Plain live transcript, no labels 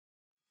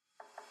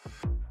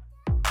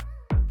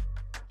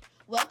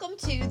Welcome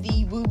to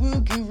the Woo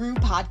Woo Guru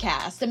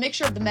podcast, a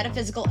mixture of the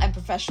metaphysical and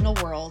professional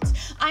worlds.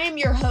 I am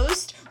your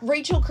host,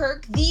 Rachel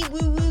Kirk, the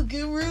Woo Woo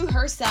Guru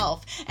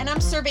herself, and I'm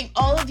serving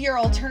all of your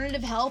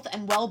alternative health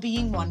and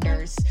well-being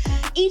wonders.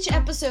 Each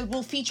episode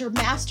will feature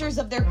masters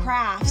of their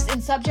crafts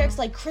in subjects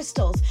like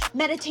crystals,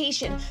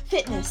 meditation,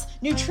 fitness,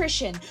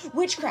 nutrition,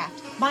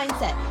 witchcraft,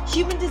 mindset,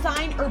 human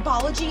design,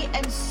 herbology,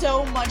 and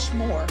so much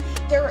more.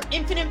 There are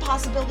infinite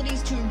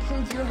possibilities to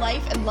improve your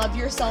life and love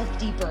yourself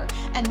deeper,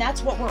 and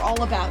that's what we're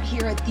all about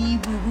here at the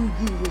Woo Woo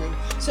Guru.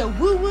 So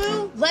woo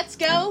woo, let's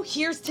go.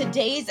 Here's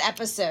today's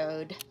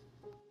episode.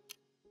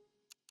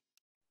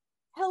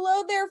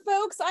 Hello there,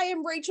 folks. I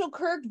am Rachel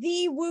Kirk,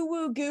 the Woo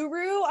Woo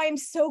Guru. I am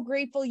so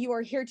grateful you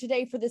are here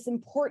today for this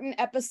important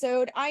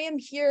episode. I am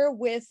here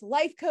with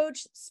life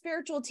coach,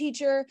 spiritual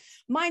teacher,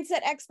 mindset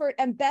expert,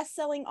 and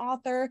best-selling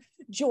author,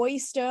 Joy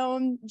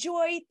Stone.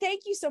 Joy,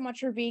 thank you so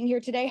much for being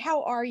here today.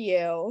 How are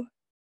you?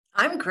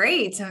 I'm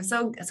great. I'm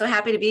so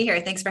happy to be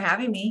here. Thanks for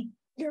having me.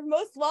 You're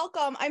most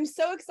welcome. I'm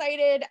so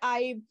excited.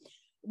 I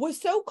was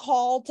so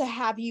called to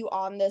have you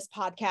on this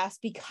podcast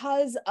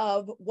because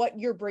of what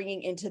you're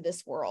bringing into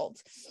this world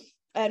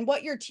and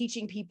what you're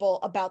teaching people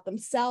about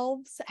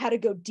themselves, how to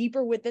go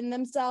deeper within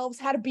themselves,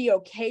 how to be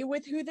okay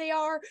with who they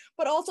are,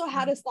 but also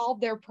how to solve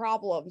their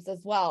problems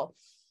as well.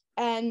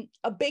 And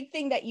a big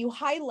thing that you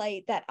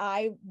highlight that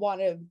I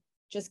want to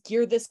just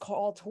gear this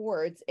call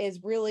towards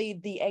is really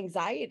the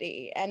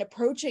anxiety and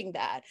approaching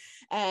that.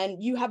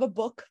 And you have a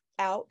book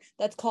out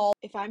that's called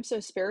If I'm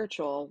So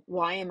Spiritual,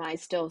 Why Am I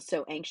Still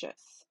So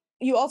Anxious?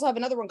 You also have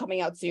another one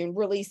coming out soon,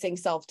 Releasing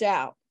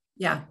Self-Doubt.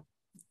 Yeah.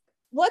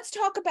 Let's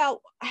talk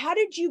about, how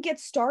did you get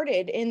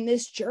started in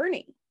this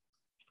journey?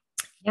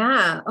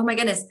 Yeah. Oh my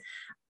goodness.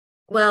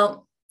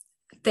 Well,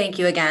 thank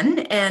you again.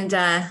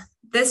 And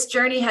this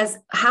journey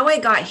how I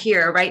got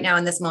here right now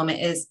in this moment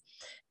is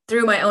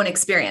through my own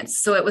experience.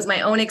 So it was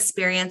my own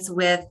experience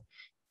with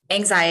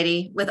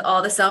anxiety, with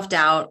all the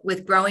self-doubt,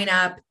 with growing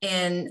up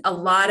in a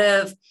lot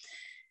of,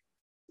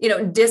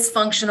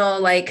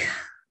 dysfunctional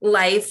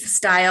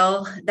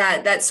lifestyle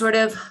that sort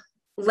of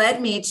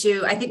led me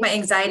to, I think my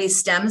anxiety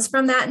stems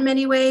from that in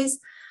many ways.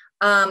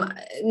 Not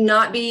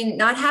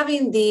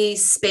having the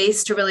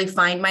space to really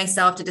find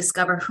myself, to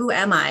discover who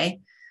am I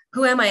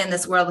in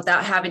this world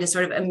without having to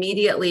sort of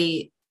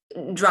immediately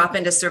drop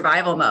into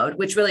survival mode,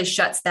 which really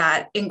shuts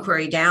that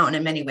inquiry down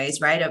in many ways,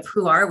 right? Of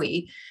who are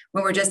we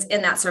when we're just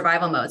in that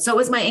survival mode. So it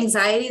was my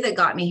anxiety that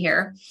got me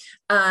here.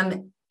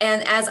 And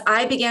as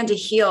I began to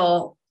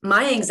heal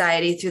my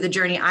anxiety through the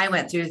journey I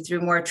went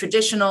through more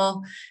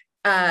traditional,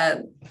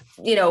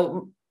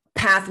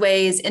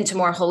 pathways into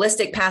more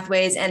holistic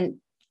pathways, and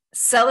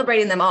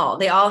celebrating them all.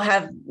 They all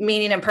have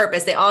meaning and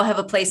purpose. They all have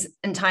a place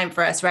and time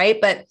for us,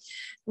 right? But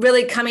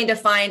really coming to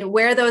find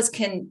where those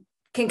can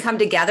come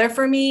together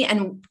for me,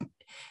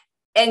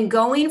 and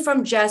going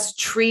from just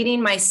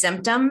treating my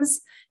symptoms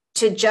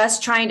to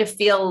just trying to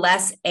feel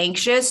less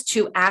anxious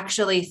to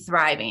actually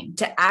thriving,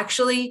 to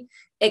actually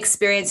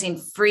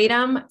experiencing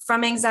freedom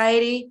from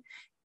anxiety.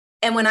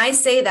 And when I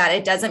say that,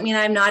 it doesn't mean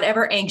I'm not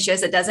ever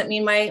anxious. It doesn't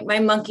mean my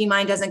monkey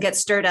mind doesn't get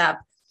stirred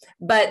up,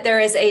 but there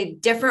is a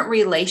different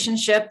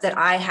relationship that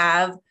I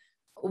have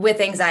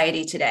with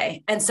anxiety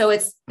today. And so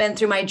it's been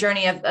through my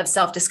journey of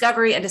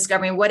self-discovery and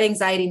discovering what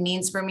anxiety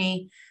means for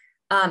me,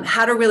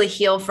 how to really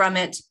heal from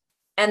it,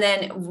 and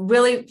then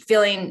really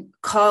feeling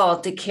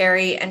called to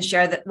carry and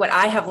share what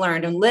I have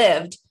learned and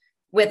lived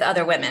with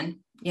other women,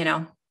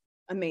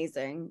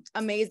 Amazing.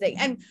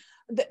 And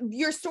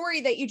your story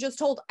that you just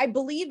told, I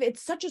believe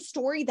it's such a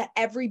story that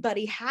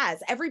everybody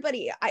has.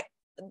 Everybody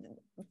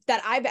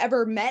that I've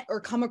ever met or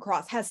come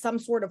across has some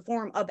sort of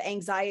form of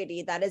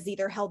anxiety that has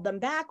either held them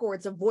back, or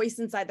it's a voice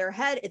inside their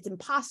head. It's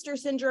imposter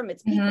syndrome.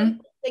 It's people.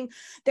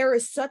 There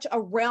is such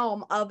a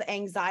realm of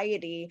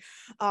anxiety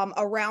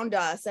around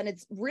us. And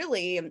it's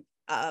really,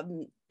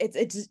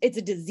 it's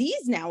a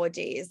disease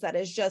nowadays that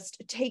has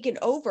just taken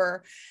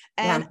over.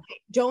 And I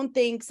don't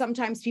think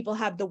sometimes people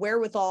have the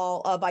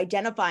wherewithal of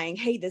identifying,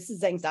 hey, this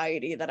is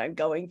anxiety that I'm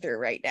going through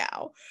right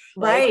now.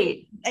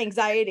 Right.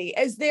 Anxiety.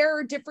 Is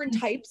there different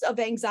types of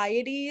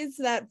anxieties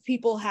that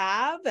people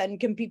have?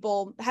 And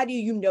how do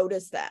you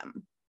notice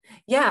them?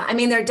 Yeah. I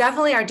mean, there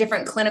definitely are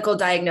different clinical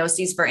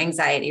diagnoses for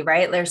anxiety,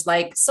 right? There's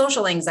like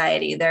social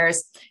anxiety.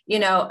 There's,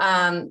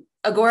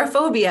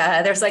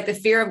 agoraphobia. There's like the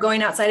fear of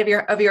going outside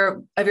of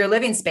your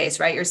living space,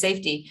 right? Your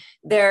safety.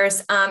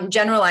 There's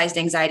generalized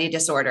anxiety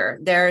disorder.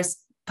 There's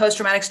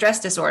post-traumatic stress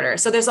disorder.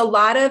 So there's a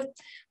lot of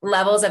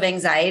levels of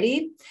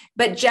anxiety,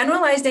 but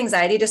generalized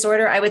anxiety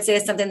disorder, I would say,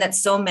 is something that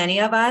so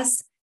many of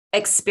us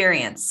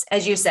experience.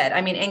 As you said,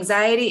 I mean,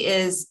 anxiety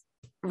is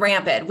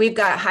rampant. We've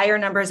got higher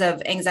numbers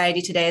of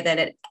anxiety today than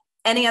at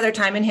any other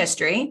time in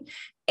history.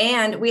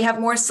 And we have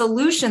more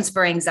solutions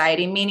for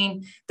anxiety,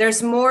 meaning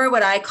there's more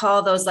what I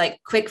call those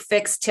like quick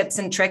fix tips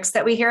and tricks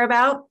that we hear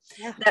about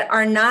that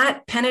are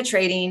not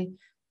penetrating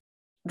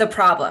the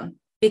problem.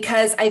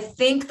 Because I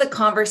think the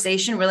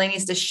conversation really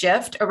needs to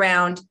shift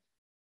around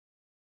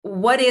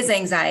what is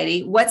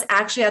anxiety, what's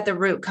actually at the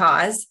root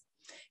cause,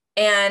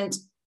 and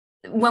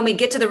when we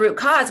get to the root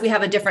cause, we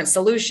have a different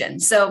solution.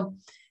 So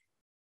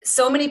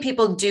many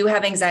people do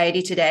have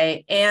anxiety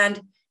today.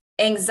 And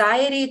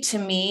anxiety to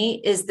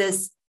me is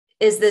this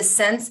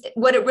sense,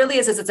 what it really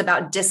is it's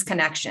about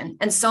disconnection.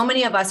 And so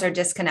many of us are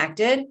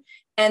disconnected.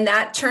 And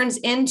that turns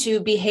into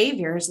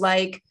behaviors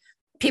like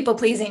people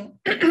pleasing,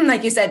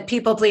 like you said,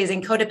 people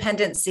pleasing,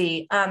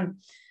 codependency,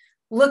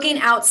 looking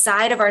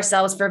outside of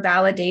ourselves for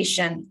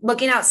validation,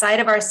 looking outside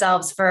of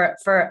ourselves for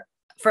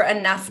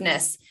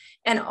enoughness.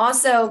 And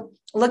also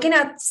looking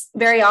at,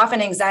 very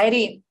often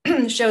anxiety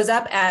shows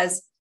up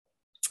as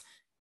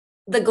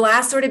the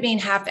glass sort of being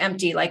half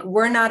empty, like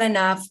we're not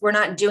enough, we're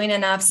not doing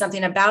enough,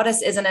 something about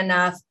us isn't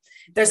enough.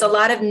 There's a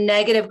lot of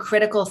negative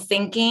critical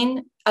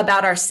thinking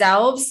about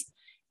ourselves,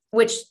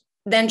 which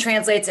then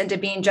translates into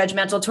being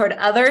judgmental toward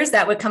others.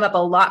 That would come up a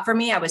lot for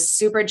me. I was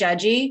super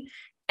judgy.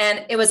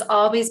 And it was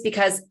always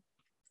because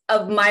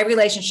of my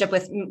relationship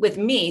with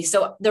me.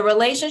 So the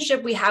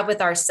relationship we have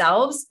with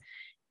ourselves,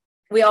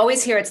 we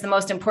always hear it's the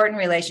most important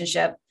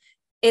relationship.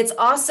 It's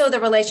also the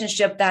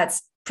relationship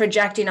that's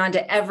projecting onto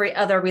every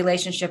other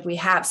relationship we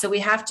have. So we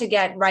have to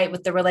get right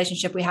with the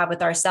relationship we have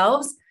with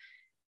ourselves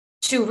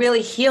to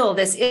really heal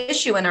this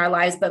issue in our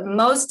lives. But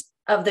most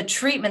of the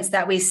treatments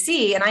that we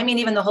see, and I mean,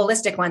 even the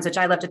holistic ones, which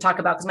I love to talk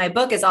about because my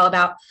book is all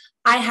about,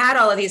 I had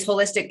all of these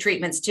holistic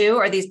treatments too,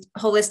 or these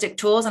holistic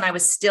tools, and I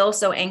was still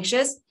so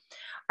anxious,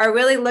 are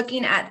really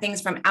looking at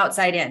things from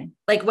outside in,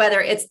 like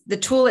whether it's the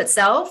tool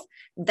itself,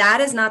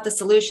 that is not the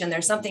solution.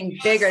 There's something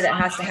bigger that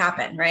has to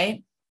happen,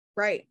 right?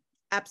 Right.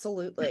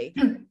 Absolutely.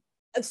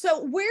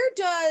 So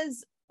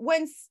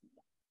when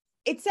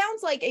it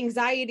sounds like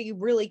anxiety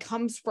really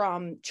comes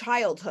from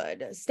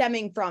childhood,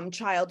 stemming from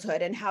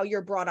childhood and how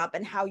you're brought up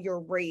and how you're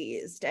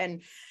raised,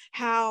 and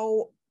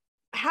how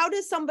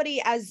does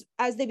somebody as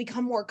they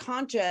become more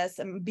conscious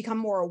and become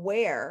more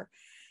aware,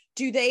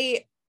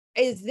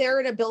 is there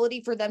an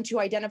ability for them to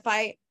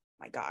identify,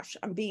 my gosh,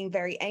 I'm being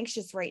very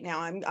anxious right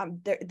now.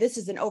 I'm this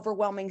is an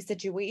overwhelming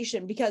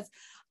situation? Because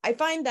I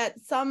find that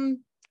some,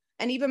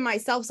 and even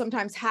myself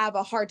sometimes, have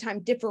a hard time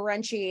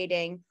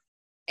differentiating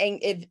and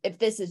if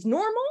this is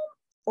normal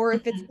or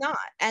if it's not.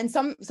 And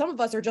some of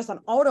us are just on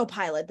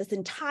autopilot this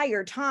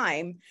entire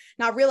time,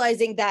 not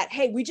realizing that,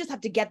 hey, we just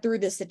have to get through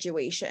this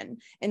situation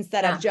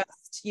instead of just,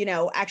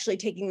 actually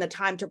taking the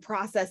time to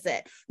process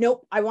it.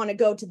 Nope, I want to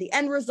go to the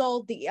end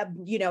result,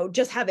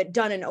 just have it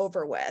done and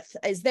over with.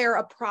 Is there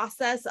a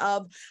process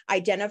of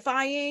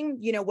identifying,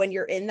 when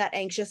you're in that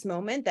anxious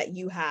moment that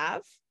you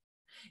have?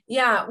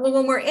 Yeah. Well,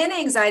 when we're in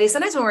anxiety,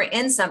 sometimes when we're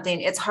in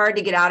something, it's hard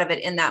to get out of it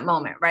in that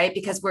moment, right?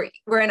 Because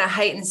we're in a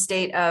heightened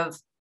state of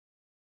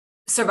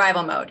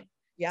survival mode.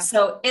 Yeah.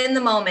 So in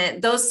the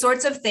moment, those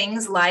sorts of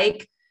things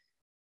like,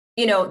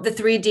 the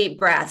 3 deep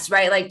breaths,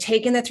 right? Like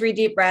taking the 3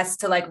 deep breaths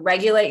to like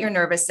regulate your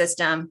nervous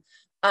system,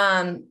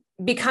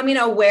 becoming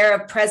aware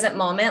of present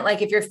moment.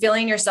 Like if you're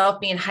feeling yourself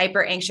being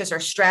hyper anxious or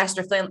stressed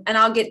or feeling, and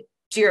I'll get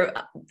to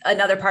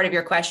another part of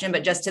your question,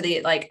 but just to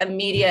the like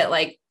immediate,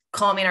 like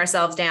calming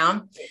ourselves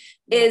down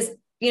is,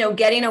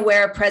 getting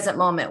aware of present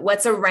moment,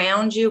 what's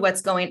around you,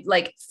 what's going,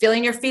 like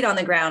feeling your feet on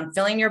the ground,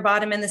 feeling your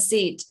bottom in the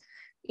seat.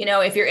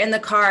 If you're in the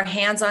car,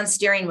 hands on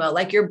steering wheel,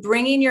 like you're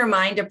bringing your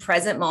mind to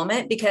present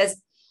moment, because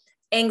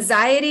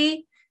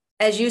anxiety,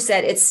 as you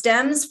said, it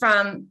stems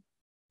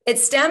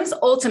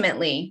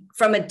ultimately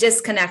from a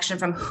disconnection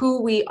from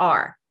who we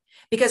are.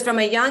 Because from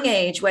a young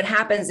age, what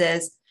happens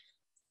is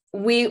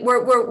we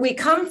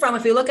come from,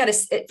 if we look at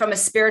it from a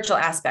spiritual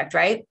aspect,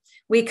 right?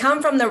 We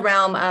come from the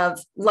realm of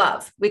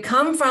love. We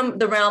come from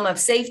the realm of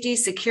safety,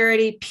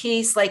 security,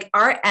 peace. Like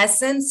our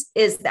essence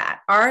is that,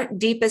 our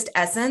deepest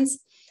essence,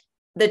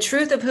 the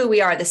truth of who we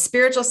are, the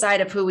spiritual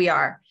side of who we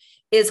are,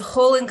 is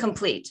whole and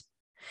complete.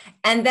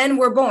 And then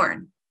we're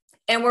born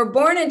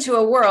into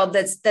a world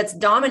that's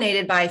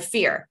dominated by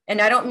fear.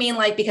 And I don't mean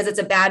like because it's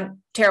a bad,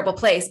 terrible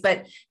place,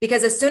 but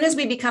because as soon as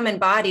we become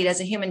embodied as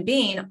a human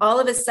being, all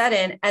of a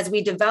sudden, as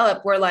we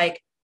develop, we're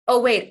like, oh,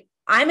 wait,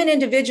 I'm an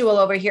individual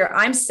over here.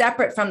 I'm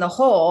separate from the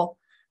whole.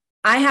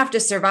 I have to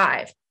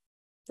survive.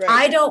 Right.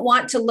 I don't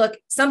want to look,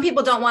 some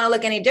people don't want to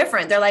look any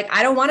different. They're like,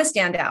 I don't want to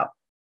stand out.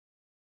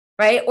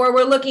 Right. Or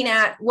we're looking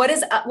at what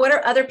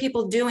are other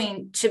people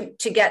doing to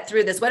get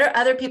through this? What are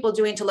other people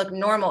doing to look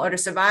normal or to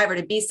survive or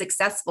to be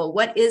successful?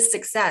 What is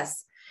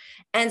success?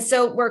 And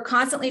so we're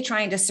constantly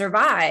trying to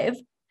survive,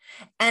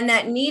 and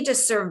that need to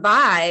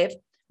survive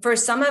for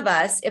some of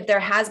us, if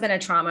there has been a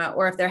trauma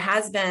or if there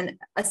has been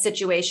a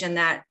situation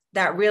that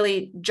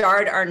really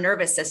jarred our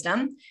nervous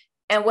system.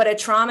 And what a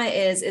trauma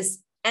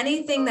is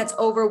anything that's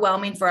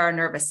overwhelming for our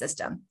nervous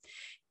system.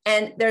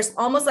 And there's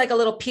almost like a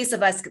little piece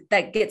of us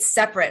that gets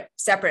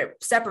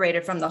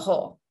separated from the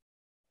whole.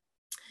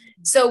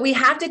 So we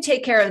have to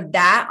take care of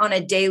that on a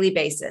daily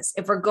basis.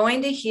 If we're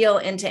going to heal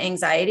into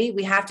anxiety,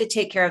 we have to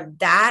take care of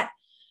that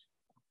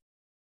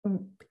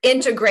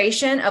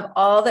integration of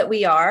all that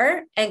we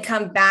are and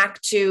come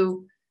back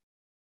to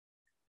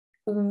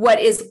what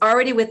is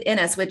already within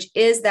us, which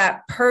is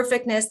that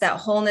perfectness, that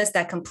wholeness,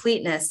 that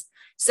completeness,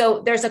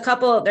 So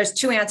there's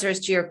two answers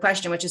to your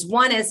question, which is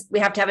one is we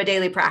have to have a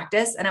daily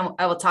practice. And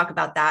I will talk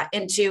about that,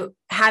 into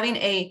having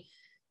a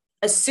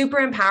super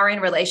empowering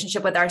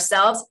relationship with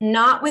ourselves,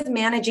 not with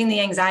managing the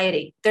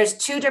anxiety. There's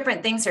two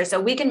different things here. So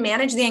we can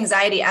manage the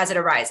anxiety as it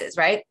arises,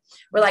 right?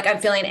 We're like, I'm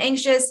feeling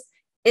anxious.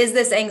 Is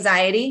this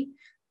anxiety?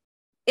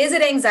 Is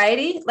it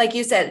anxiety? Like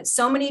you said,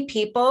 so many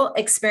people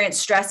experience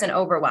stress and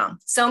overwhelm.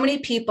 So many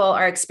people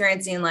are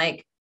experiencing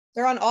like,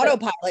 they're on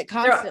autopilot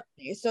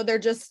constantly. So they're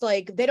just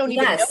like, they don't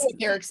even know what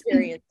they're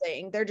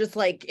experiencing. They're just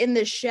like in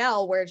this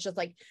shell where it's just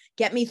like,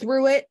 get me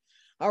through it.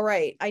 All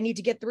right, I need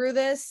to get through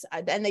this.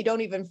 And they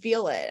don't even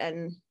feel it.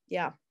 And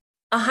yeah.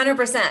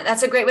 100%.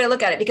 That's a great way to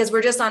look at it, because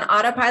we're just on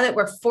autopilot.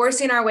 We're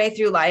forcing our way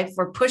through life.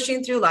 We're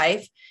pushing through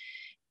life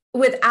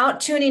without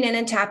tuning in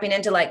and tapping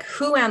into like,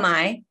 who am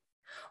I?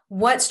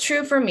 What's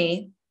true for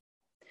me?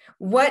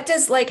 What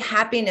does like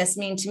happiness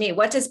mean to me?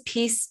 What does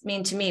peace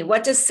mean to me?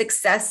 What does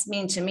success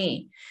mean to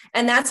me?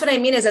 And that's what I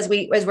mean is as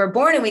we're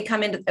born and we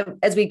come into,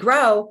 as we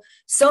grow,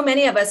 so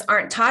many of us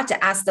aren't taught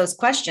to ask those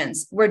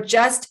questions. We're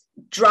just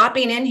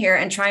dropping in here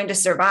and trying to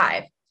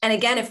survive. And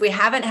again, if we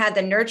haven't had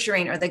the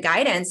nurturing or the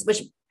guidance,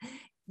 which,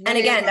 and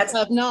again, that's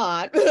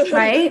not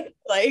right.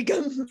 Like,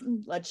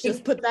 let's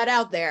just put that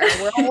out there.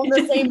 We're all in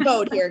the same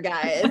boat here,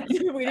 guys.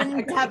 We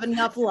didn't have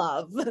enough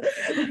love.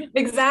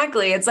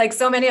 Exactly. It's like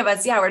so many of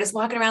us, we're just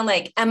walking around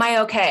like, am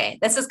I okay?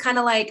 This is kind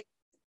of like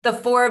the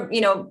 4,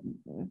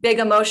 big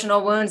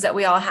emotional wounds that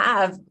we all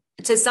have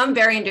to some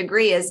varying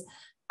degree is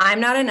I'm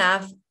not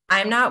enough.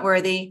 I'm not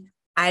worthy.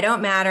 I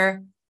don't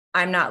matter.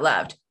 I'm not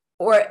loved.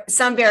 Or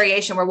some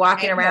variation, we're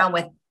walking around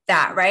with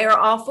that, right? Or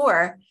all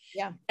 4.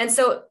 Yeah. And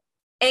so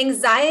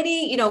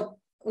anxiety,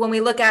 when we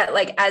look at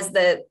like as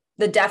the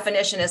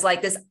definition is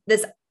like this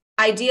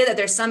idea that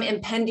there's some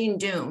impending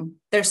doom,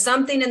 there's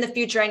something in the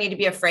future I need to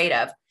be afraid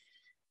of.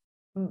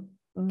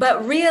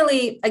 But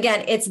really,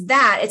 again,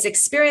 it's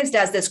experienced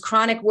as this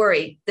chronic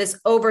worry, this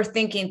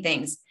overthinking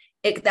things.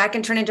 That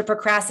can turn into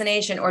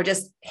procrastination or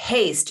just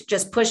haste,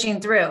 just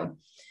pushing through,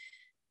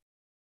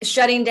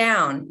 shutting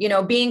down,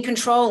 being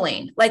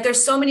controlling. Like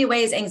there's so many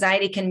ways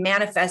anxiety can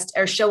manifest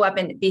or show up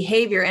in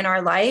behavior in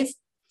our life.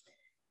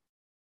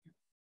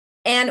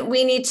 And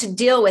we need to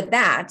deal with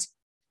that,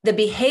 the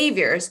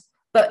behaviors.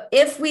 But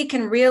if we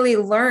can really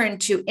learn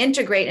to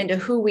integrate into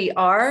who we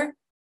are,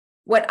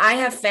 what I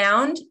have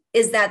found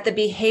is that the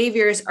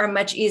behaviors are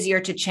much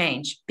easier to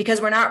change because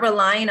we're not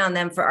relying on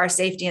them for our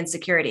safety and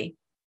security.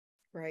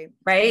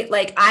 Right.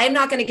 Like I'm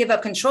not going to give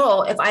up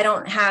control if I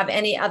don't have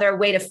any other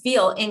way to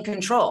feel in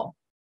control.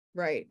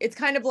 Right. It's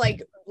kind of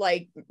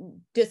like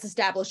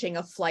disestablishing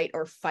a flight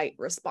or fight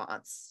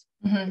response.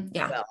 Mm-hmm.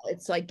 Yeah. Well,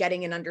 it's like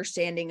getting an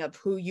understanding of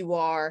who you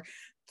are,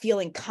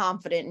 feeling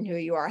confident in who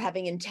you are,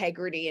 having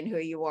integrity in who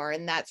you are.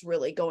 And that's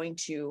really going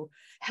to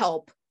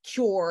help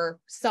cure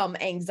some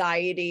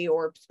anxiety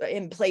or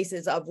in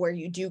places of where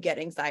you do get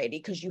anxiety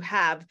because you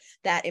have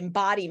that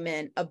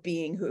embodiment of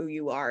being who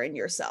you are in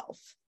yourself.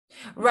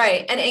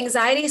 Right. And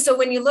anxiety. So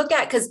when you look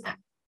at, because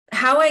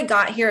how I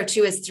got here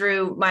too is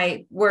through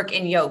my work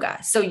in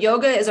yoga. So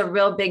yoga is a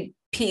real big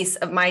piece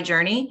of my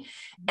journey.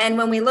 And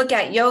when we look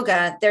at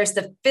yoga, there's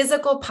the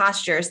physical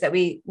postures that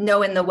we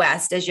know in the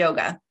West as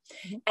yoga.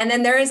 And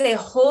then there is a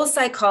whole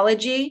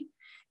psychology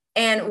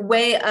and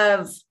way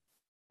of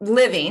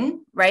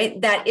living, right?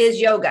 That is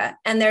yoga.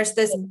 And there's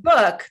this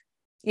book.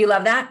 You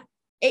love that?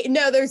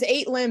 There's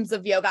 8 limbs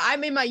of yoga.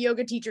 I'm in my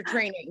yoga teacher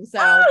training.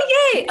 So,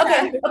 yay.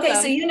 Okay. Okay.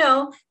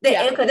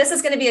 So, this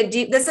is going to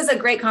be this is a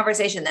great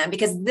conversation then,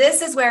 because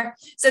this is where,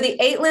 so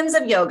the 8 limbs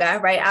of yoga,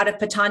 right? Out of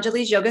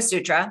Patanjali's Yoga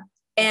Sutra.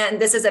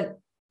 And this is a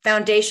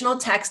foundational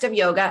text of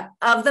yoga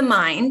of the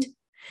mind.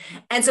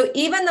 And so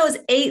even those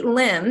 8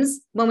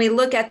 limbs, when we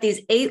look at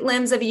these 8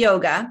 limbs of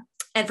yoga,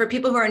 and for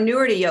people who are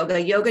newer to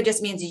yoga, yoga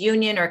just means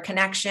union or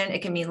connection.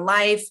 It can mean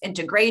life,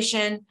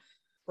 integration,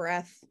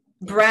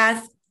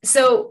 breath.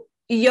 So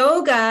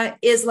yoga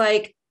is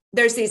like,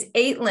 there's these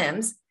 8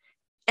 limbs.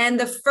 And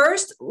the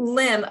first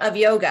limb of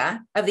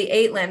yoga, of the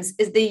 8 limbs,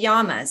 is the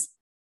yamas.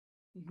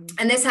 Mm-hmm.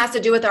 And this has to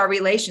do with our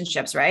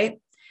relationships, right?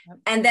 Yep.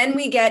 And then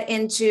we get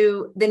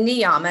into the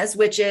niyamas,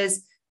 which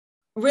is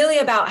really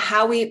about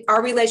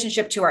our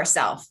relationship to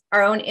ourselves,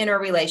 our own inner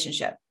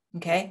relationship.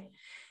 Okay.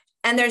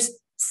 And there's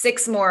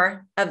 6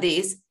 more of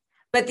these,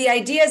 but the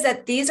idea is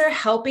that these are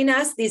helping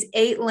us, these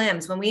 8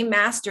 limbs, when we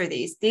master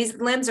these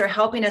limbs are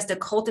helping us to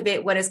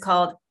cultivate what is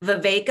called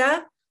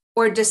viveka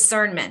or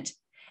discernment.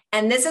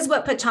 And this is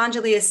what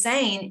Patanjali is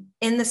saying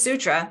in the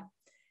sutra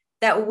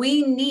that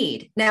we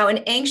need. Now, an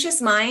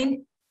anxious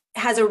mind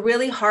has a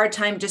really hard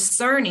time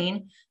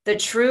discerning the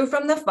true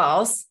from the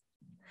false,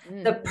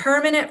 the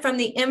permanent from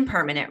the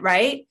impermanent,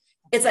 right?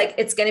 It's like,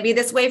 it's going to be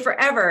this way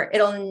forever.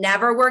 It'll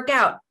never work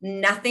out.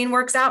 Nothing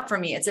works out for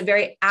me. It's a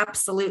very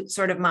absolute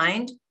sort of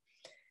mind.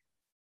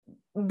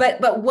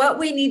 But what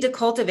we need to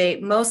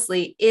cultivate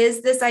mostly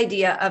is this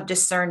idea of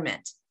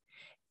discernment.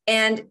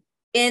 And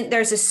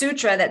there's a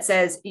sutra that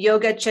says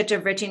yoga chitta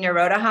vritti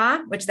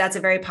nirodha, which that's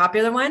a very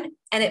popular one.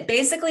 And it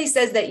basically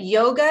says that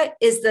yoga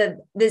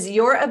is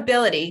your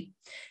ability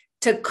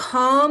to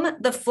calm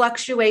the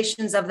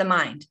fluctuations of the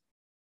mind.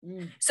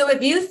 So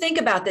if you think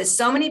about this,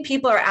 so many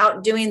people are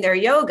out doing their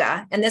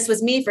yoga, and this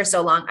was me for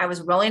so long. I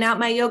was rolling out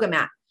my yoga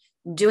mat,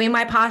 doing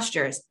my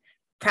postures,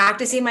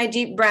 practicing my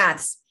deep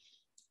breaths,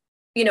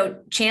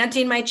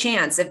 chanting my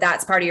chants, if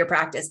that's part of your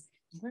practice.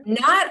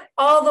 Not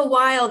all the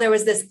while there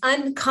was this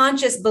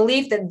unconscious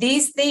belief that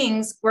these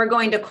things were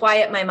going to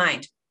quiet my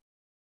mind.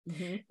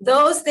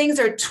 Those things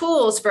are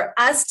tools for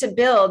us to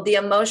build the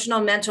emotional,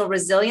 mental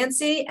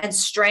resiliency and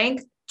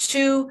strength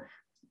to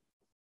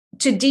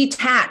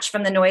detach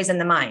from the noise in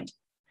the mind.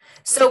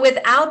 So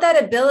without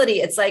that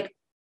ability, it's like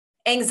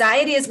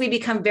anxiety, as we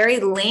become very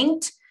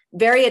linked,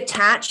 very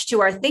attached to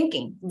our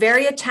thinking,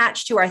 very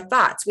attached to our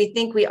thoughts. We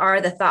think we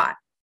are the thought.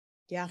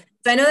 Yeah.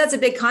 So I know that's a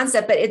big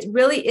concept, but it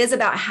really is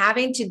about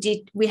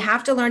we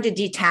have to learn to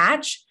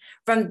detach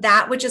from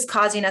that which is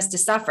causing us to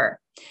suffer.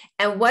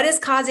 And what is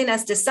causing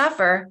us to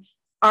suffer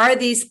are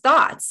these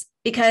thoughts,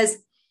 because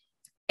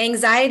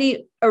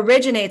anxiety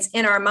originates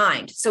in our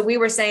mind. So we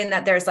were saying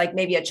that there's like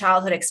maybe a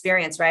childhood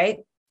experience, right?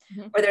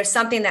 Or there's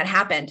something that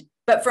happened.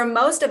 But for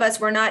most of us,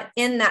 we're not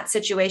in that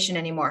situation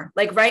anymore.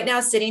 Like right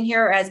now, sitting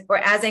here,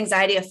 as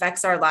anxiety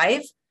affects our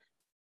life,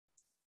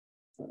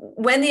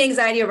 when the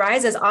anxiety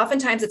arises,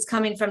 oftentimes it's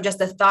coming from just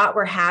the thought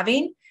we're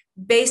having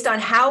based on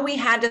how we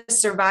had to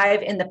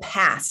survive in the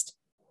past.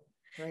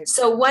 Right.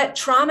 So what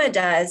trauma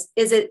does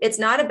is it's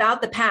not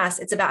about the past.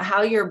 It's about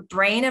how your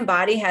brain and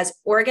body has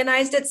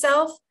organized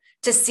itself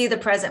to see the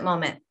present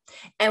moment.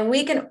 And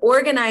we can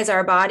organize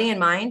our body and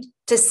mind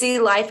to see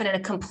life in a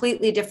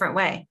completely different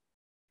way.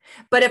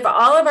 But if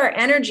all of our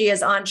energy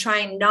is on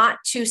trying not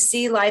to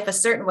see life a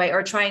certain way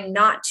or trying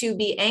not to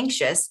be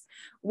anxious,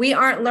 we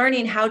aren't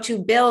learning how to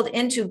build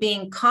into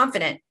being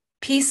confident,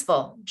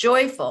 peaceful,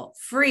 joyful,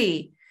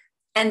 free.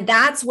 And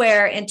that's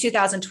where in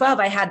 2012,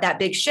 I had that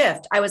big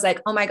shift. I was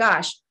like, oh my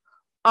gosh,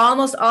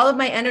 almost all of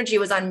my energy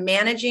was on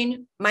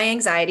managing my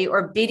anxiety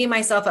or beating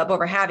myself up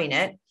over having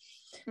it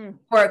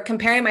or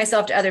comparing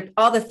myself to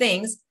all the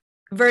things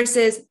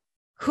versus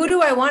who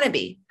do I want to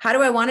be? How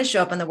do I want to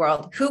show up in the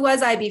world? Who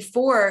was I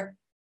before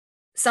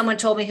someone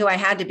told me who I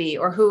had to be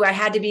or who I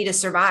had to be to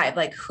survive?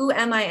 Like, who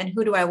am I and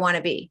who do I want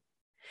to be?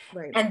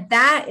 Right. And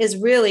that is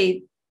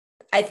really,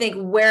 I think,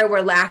 where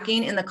we're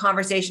lacking in the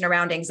conversation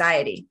around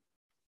anxiety,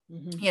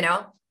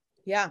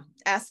 Yeah.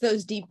 Ask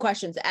those deep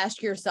questions.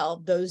 Ask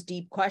yourself those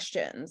deep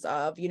questions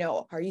of,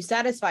 are you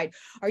satisfied?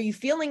 Are you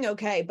feeling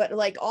okay? But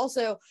like,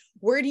 also,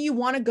 where do you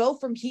want to go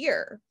from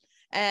here?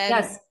 And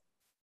yes.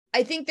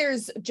 I think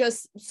there's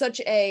just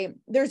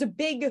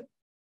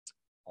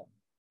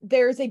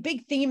there's a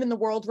big theme in the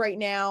world right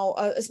now,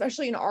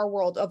 especially in our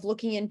world, of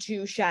looking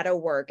into shadow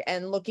work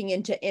and looking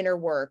into inner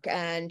work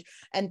and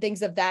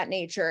things of that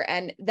nature.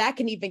 And that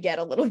can even get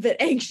a little bit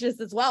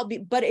anxious as well,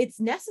 but it's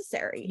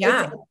necessary.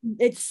 Yeah.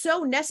 It's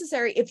so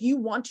necessary if you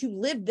want to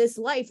live this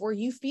life where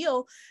you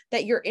feel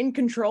that you're in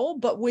control,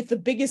 but with the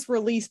biggest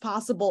release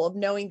possible of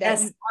knowing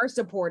that you are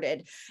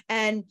supported,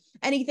 and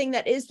anything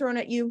that is thrown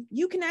at you,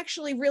 you can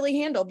actually really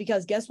handle,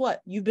 because guess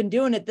what? You've been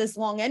doing it this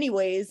long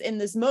anyways, in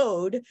this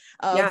mode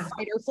of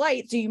fight or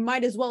flight. So you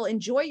might as well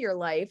enjoy your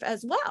life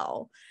as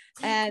well.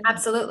 And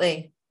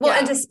absolutely. Well,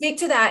 and to speak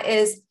to that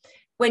is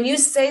when you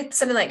say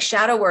something like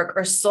shadow work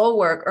or soul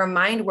work or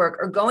mind work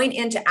or going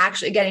into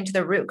actually getting to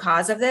the root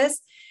cause of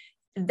this,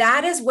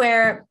 that is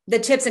where the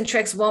tips and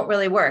tricks won't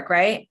really work.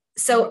 Right.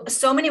 So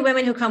many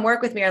women who come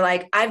work with me are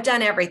like, I've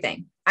done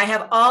everything. I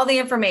have all the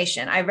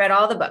information. I've read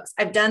all the books.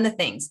 I've done the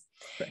things.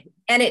 Right.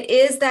 And it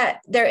is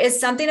that there is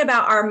something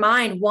about our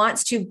mind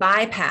wants to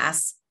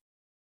bypass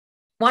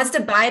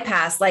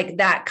like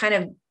that kind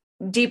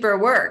of deeper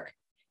work.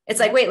 It's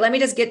like, wait, let me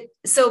just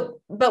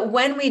but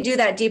when we do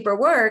that deeper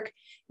work,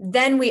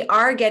 then we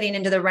are getting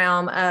into the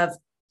realm of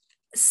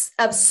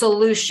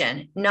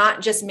solution,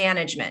 not just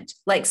management,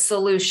 like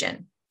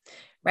solution,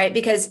 right?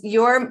 Because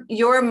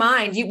your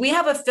mind, we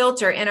have a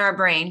filter in our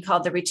brain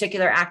called the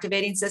reticular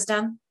activating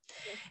system.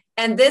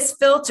 And this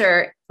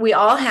filter, we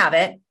all have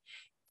it.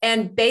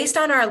 And based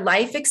on our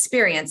life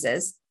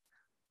experiences,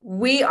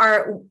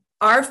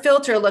 our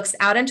filter looks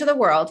out into the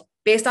world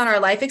based on our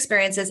life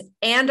experiences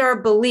and our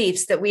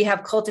beliefs that we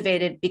have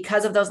cultivated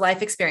because of those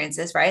life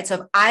experiences, right? So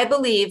if I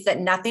believe that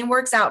nothing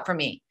works out for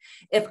me,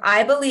 if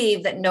I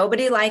believe that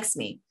nobody likes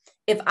me,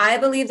 if I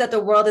believe that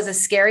the world is a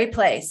scary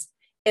place,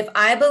 if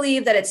I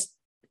believe that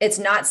it's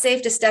not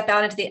safe to step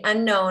out into the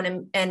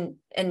unknown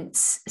and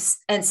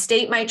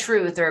state my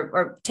truth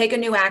or take a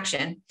new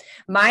action,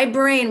 my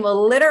brain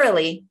will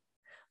literally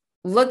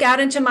look out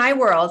into my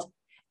world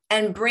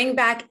and bring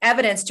back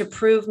evidence to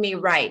prove me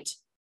right.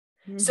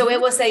 Mm-hmm. So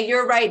it will say,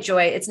 you're right,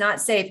 Joy, it's not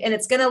safe. And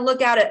it's going to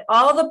look out at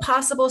all the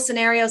possible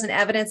scenarios and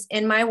evidence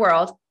in my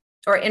world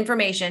or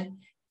information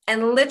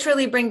and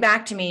literally bring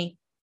back to me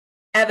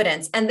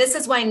evidence. And this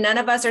is why none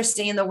of us are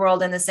seeing the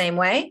world in the same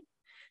way.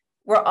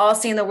 We're all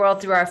seeing the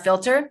world through our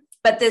filter,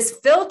 but this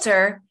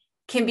filter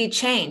can be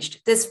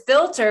changed. This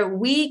filter,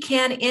 we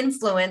can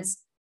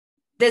influence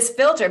this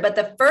filter. But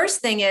the first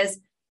thing is,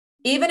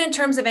 even in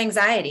terms of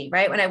anxiety,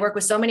 right? When I work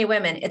with so many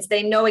women,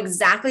 they know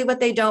exactly what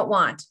they don't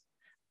want.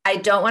 I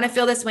don't want to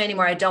feel this way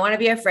anymore. I don't want to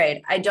be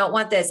afraid. I don't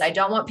want this. I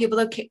don't want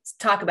people to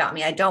talk about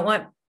me. I don't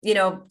want,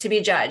 to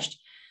be judged.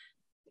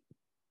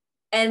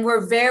 And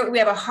we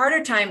have a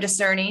harder time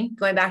discerning,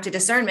 going back to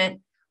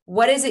discernment.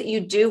 What is it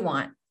you do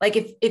want? Like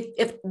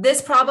if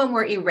this problem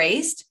were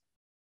erased,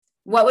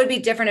 what would be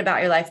different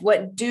about your life?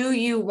 What do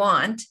you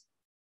want?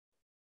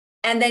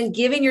 And then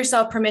giving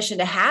yourself permission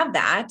to have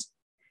that.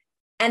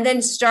 And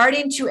then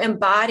starting to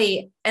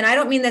embody, and I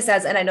don't mean this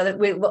as, and I know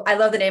that I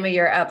love the name of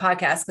your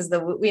podcast because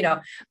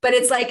but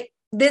it's like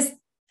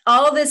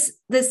all this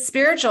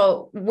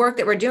spiritual work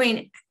that we're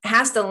doing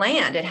has to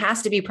land. It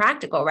has to be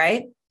practical,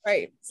 right?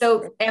 Right.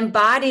 So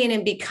embodying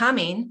and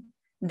becoming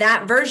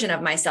that version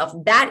of myself,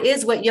 that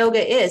is what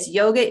yoga is.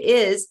 Yoga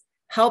is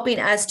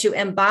helping us to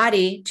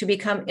embody, to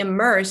become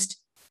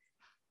immersed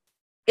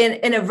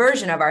in a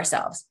version of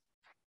ourselves.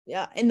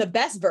 Yeah. In the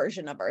best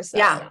version of ourselves.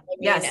 Yeah.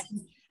 Yes.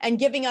 And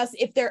giving us,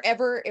 if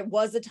it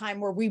was a time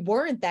where we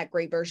weren't that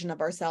great version of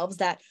ourselves,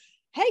 that,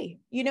 hey,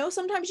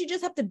 sometimes you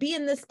just have to be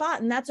in this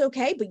spot and that's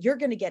okay, but you're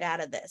going to get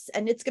out of this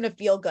and it's going to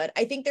feel good.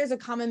 I think there's a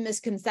common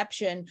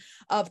misconception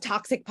of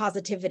toxic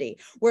positivity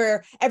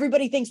where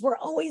everybody thinks we're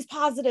always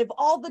positive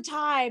all the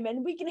time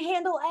and we can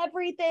handle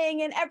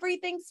everything and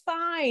everything's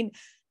fine.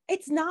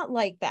 It's not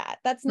like that.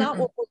 That's not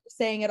what we're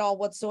saying at all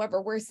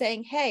whatsoever. We're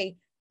saying, hey,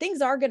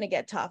 things are going to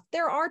get tough.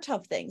 There are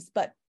tough things,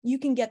 but you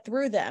can get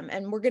through them.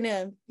 And we're going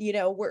to,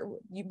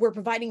 we're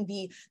providing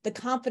the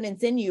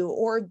confidence in you,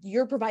 or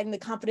you're providing the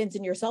confidence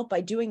in yourself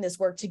by doing this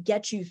work to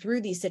get you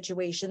through these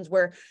situations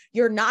where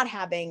you're not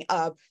having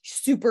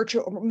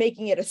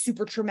making it a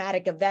super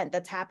traumatic event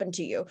that's happened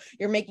to you.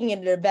 You're making it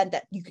an event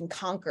that you can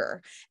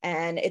conquer,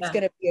 and it's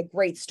going to be a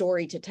great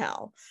story to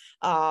tell.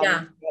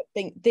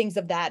 Things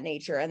of that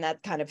nature and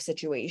that kind of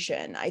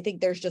situation. I think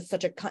there's just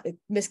such a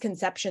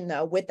misconception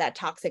though with that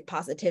toxic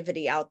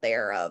positivity out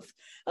there of,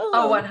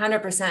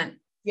 100%.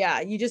 Yeah,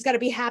 you just got to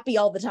be happy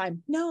all the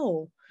time.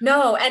 No.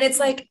 And it's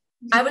like,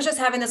 I was just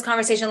having this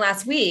conversation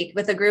last week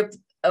with a group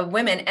of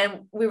women,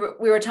 and we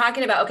were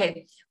talking about,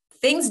 okay,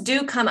 things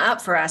do come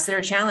up for us that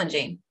are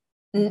challenging.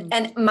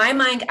 And my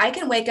mind, I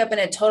can wake up in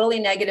a totally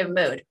negative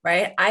mood,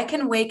 right? I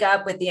can wake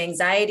up with the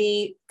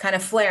anxiety kind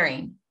of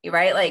flaring,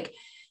 right? Like,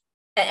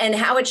 and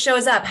how it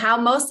shows up, how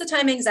most of the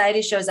time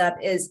anxiety shows up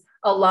is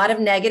a lot of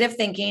negative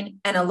thinking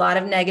and a lot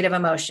of negative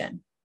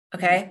emotion.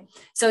 Okay.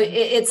 So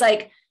it's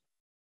like,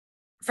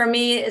 for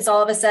me, it's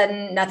all of a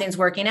sudden, nothing's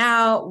working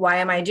out. Why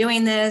am I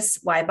doing this?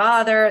 Why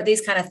bother?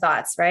 These kind of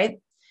thoughts, right?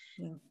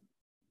 Yeah.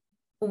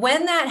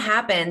 When that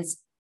happens,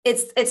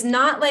 it's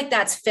not like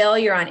that's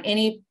failure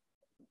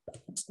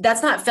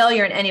that's not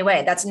failure in any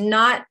way. That's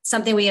not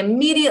something we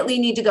immediately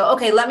need to go,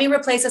 okay, let me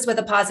replace this with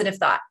a positive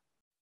thought.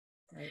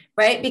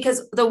 Right?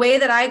 Because the way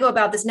that I go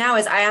about this now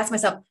is I ask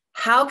myself,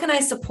 how can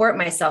I support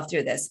myself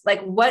through this?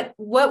 Like what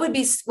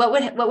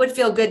would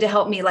feel good to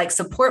help me like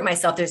support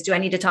myself through this? Do I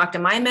need to talk to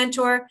my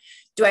mentor?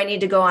 Do I need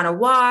to go on a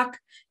walk?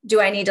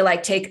 Do I need to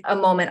like take a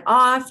moment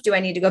off? Do I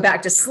need to go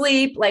back to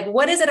sleep? Like,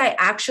 what is it I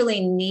actually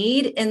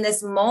need in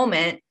this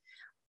moment,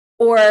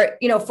 or,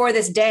 for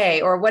this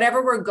day, or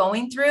whatever we're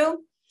going through?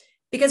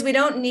 Because we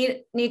don't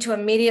need to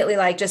immediately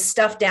like just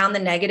stuff down the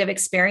negative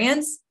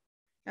experience.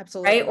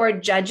 Absolutely. Right. Or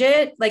judge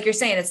it. Like you're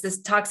saying, it's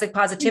this toxic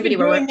positivity.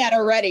 We're doing that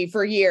already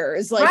for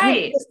years. Like, right.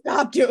 We need to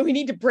stop doing, we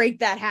need to break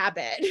that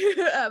habit.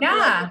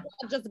 Yeah. It's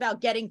not just about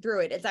getting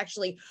through it. It's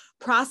actually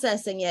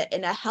processing it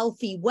in a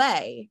healthy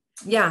way.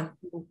 Yeah.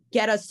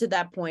 Get us to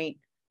that point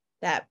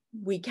that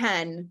we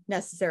can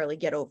necessarily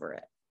get over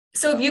it.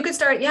 So if you could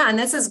start, and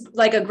this is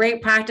like a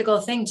great practical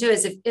thing too,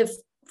 is if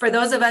for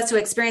those of us who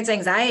experience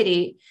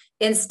anxiety,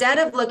 instead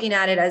of looking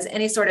at it as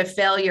any sort of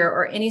failure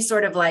or any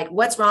sort of like,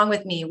 what's wrong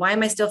with me? Why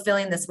am I still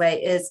feeling this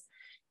way? Is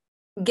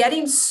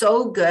getting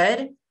so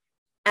good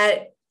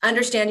at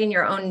understanding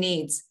your own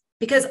needs,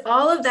 because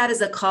all of that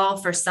is a call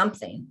for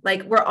something.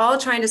 Like we're all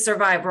trying to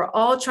survive. We're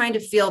all trying to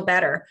feel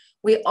better.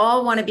 We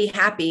all want to be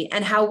happy.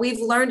 And how we've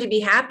learned to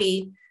be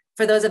happy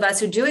for those of us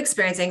who do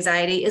experience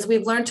anxiety is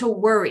we've learned to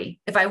worry.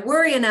 If I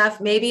worry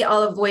enough, maybe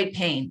I'll avoid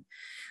pain.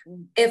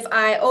 If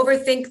I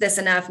overthink this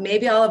enough,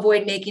 maybe I'll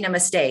avoid making a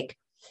mistake.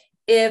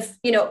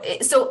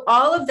 So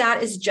all of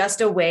that is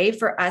just a way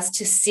for us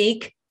to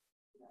seek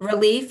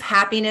relief,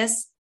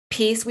 happiness,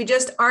 peace. We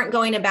just aren't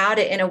going about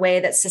it in a way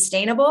that's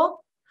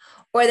sustainable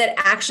or that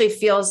actually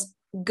feels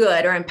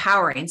good or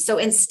empowering. So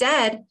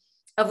instead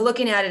of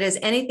looking at it as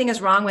anything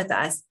is wrong with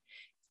us,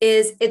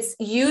 it's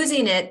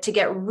using it to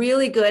get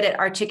really good at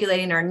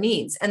articulating our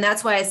needs. And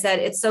that's why I said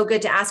it's so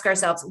good to ask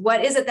ourselves,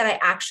 what is it that I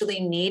actually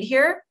need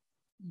here?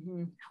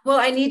 Mm-hmm. Well,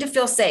 I need to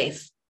feel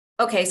safe.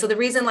 Okay. So the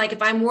reason, like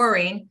if I'm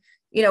worrying,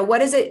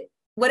 what is it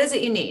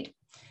you need?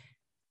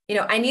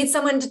 I need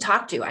someone to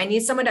talk to. I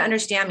need someone to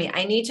understand me.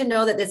 I need to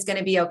know that it's going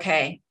to be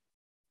okay.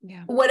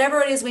 Yeah.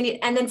 Whatever it is we need.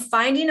 And then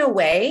finding a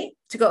way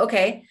to go,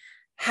 okay,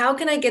 how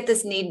can I get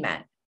this need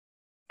met?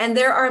 And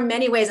there are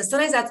many ways. And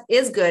sometimes that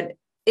is good.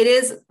 It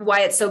is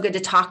why it's so good to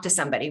talk to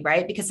somebody,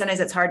 right? Because sometimes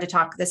it's hard to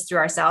talk this through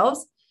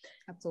ourselves.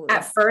 Absolutely.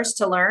 At first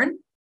to learn,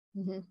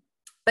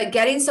 but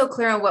getting so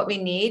clear on what we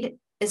need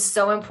is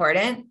so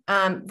important,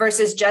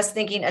 versus just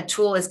thinking a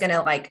tool is going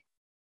to like,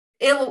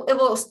 it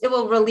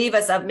will relieve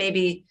us of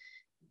maybe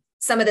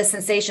some of the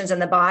sensations in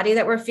the body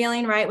that we're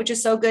feeling, right? Which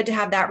is so good to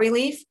have that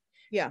relief.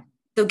 Yeah.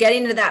 So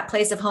getting to that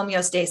place of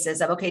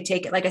homeostasis of, okay,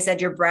 take it, like I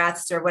said, your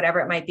breaths or whatever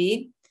it might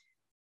be,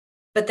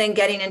 but then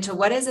getting into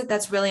what is it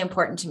that's really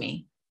important to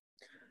me?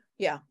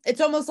 Yeah. It's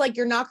almost like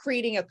you're not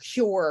creating a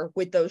cure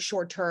with those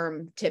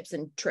short-term tips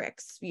and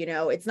tricks.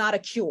 It's not a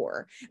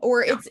cure,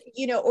 or it's,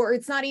 or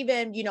it's not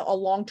even, a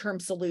long-term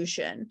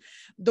solution.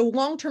 The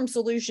long-term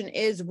solution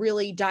is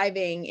really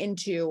diving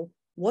into,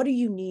 what do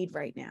you need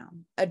right now?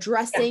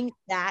 Addressing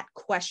that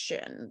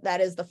question.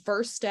 That is the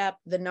first step,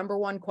 the number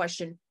one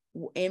question.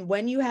 And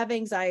when you have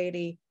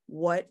anxiety,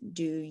 what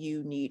do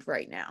you need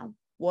right now?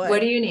 What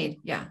do you need?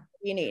 Yeah.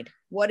 You need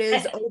what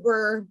is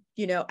over,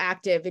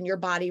 active in your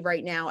body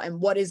right now, and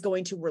what is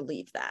going to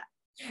relieve that.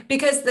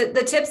 Because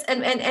the tips,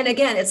 and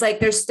again, it's like,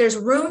 there's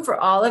room for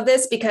all of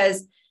this,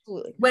 because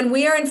Absolutely. When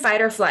we are in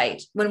fight or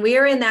flight, when we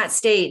are in that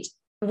state,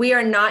 we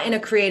are not in a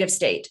creative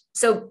state.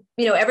 So,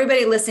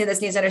 everybody listening to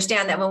this needs to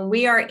understand that when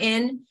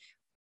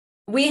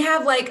we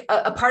have like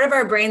a part of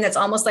our brain that's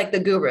almost like the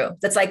guru,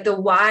 that's like the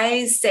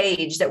wise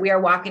sage that we are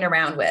walking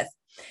around with.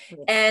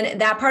 And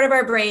that part of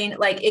our brain,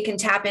 like, it can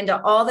tap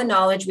into all the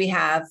knowledge we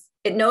have.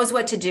 It knows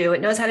what to do.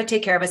 It knows how to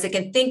take care of us. It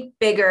can think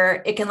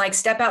bigger. It can like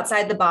step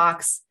outside the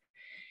box.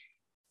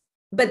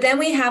 But then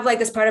we have like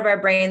this part of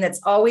our brain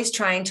that's always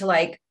trying to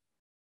like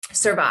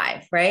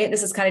survive, right?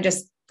 This is kind of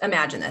just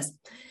imagine this.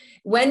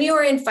 When you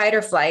are in fight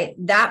or flight,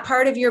 that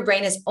part of your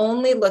brain is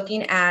only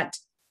looking at,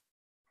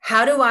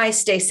 how do I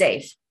stay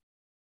safe?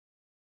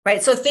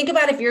 Right. So think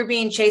about if you're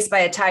being chased by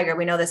a tiger.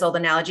 We know this old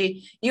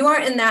analogy. You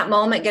aren't in that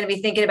moment going to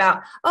be thinking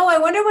about, oh, I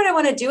wonder what I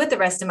want to do with the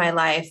rest of my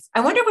life. I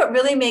wonder what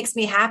really makes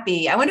me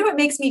happy. I wonder what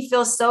makes me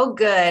feel so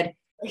good.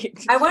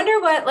 I wonder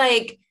what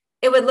like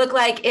it would look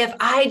like if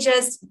I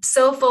just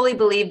so fully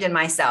believed in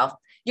myself.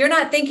 You're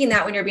not thinking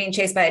that when you're being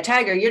chased by a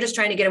tiger. You're just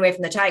trying to get away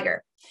from the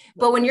tiger.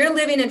 But when you're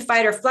living in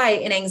fight or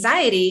flight and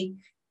anxiety,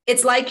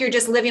 it's like you're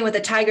just living with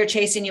a tiger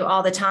chasing you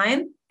all the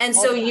time. And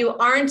so you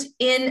aren't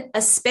in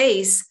a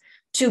space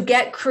to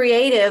get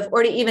creative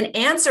or to even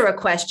answer a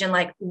question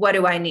like, what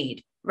do I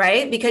need?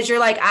 Right? Because you're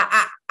like,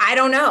 I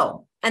don't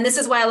know. And this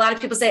is why a lot of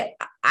people say,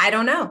 I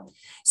don't know.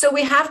 So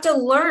we have to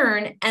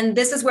learn. And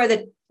this is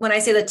where when I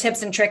say the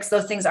tips and tricks,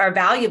 those things are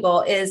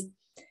valuable, is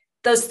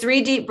those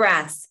 3 deep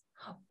breaths,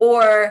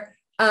 or,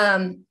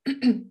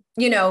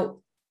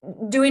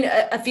 doing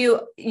a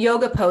few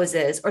yoga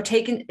poses, or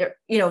taking a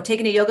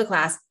yoga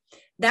class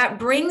that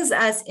brings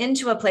us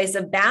into a place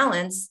of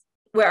balance,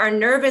 where our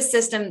nervous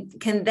system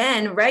can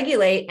then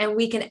regulate and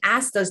we can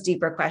ask those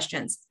deeper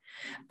questions.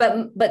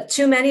 But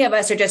too many of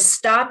us are just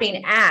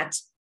stopping at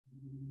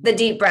the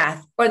deep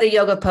breath or the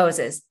yoga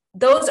poses.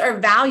 Those are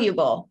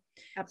valuable.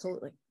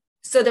 Absolutely.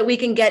 So that we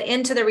can get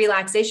into the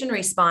relaxation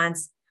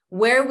response,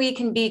 where we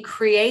can be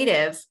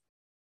creative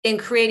in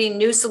creating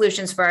new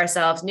solutions for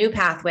ourselves, new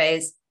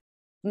pathways,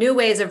 new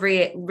ways of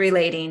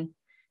relating.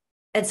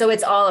 And so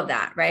it's all of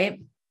that,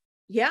 right?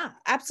 Yeah,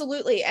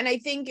 absolutely. And I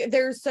think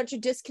there's such a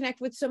disconnect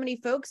with so many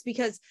folks,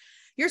 because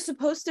you're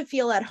supposed to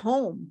feel at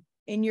home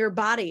in your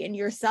body and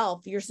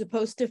yourself. You're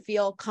supposed to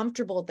feel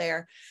comfortable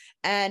there.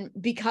 And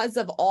because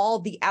of all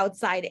the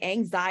outside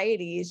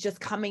anxieties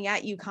just coming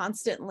at you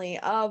constantly,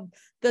 of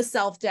the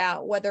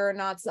self-doubt, whether or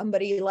not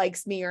somebody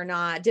likes me or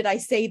not, did I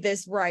say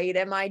this right?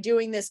 Am I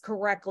doing this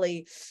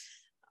correctly?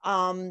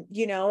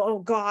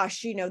 Oh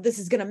gosh, this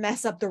is going to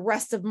mess up the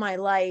rest of my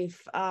life.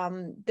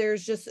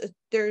 There's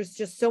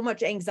just so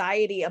much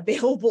anxiety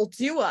available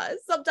to us,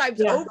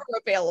 sometimes over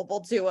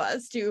available to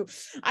us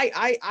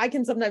I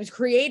can sometimes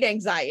create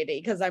anxiety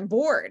because I'm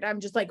bored.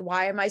 I'm just like,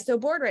 why am I so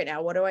bored right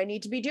now? What do I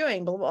need to be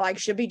doing? Well, I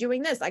should be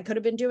doing this. I could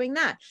have been doing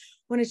that.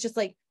 When it's just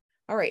like,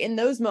 all right, in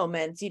those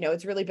moments,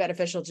 it's really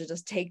beneficial to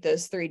just take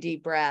those 3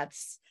 deep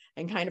breaths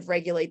and kind of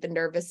regulate the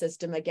nervous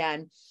system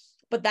again.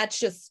 But that's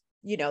just,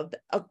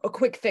 a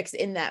quick fix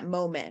in that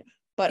moment,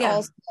 but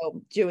also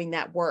doing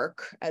that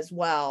work as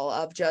well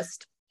of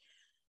just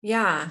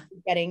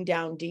getting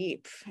down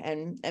deep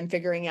and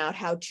figuring out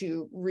how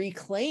to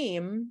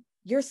reclaim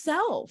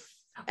yourself.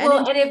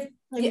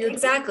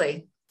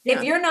 Exactly. Yeah.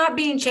 If you're not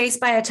being chased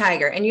by a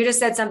tiger, and you just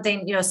said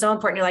something, so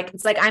important, you're like,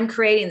 it's like, I'm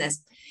creating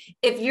this.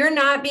 If you're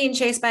not being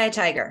chased by a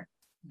tiger,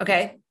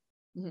 okay,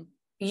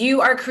 you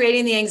are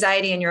creating the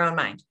anxiety in your own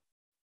mind.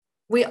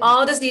 We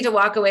all just need to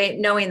walk away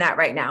knowing that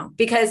right now,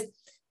 because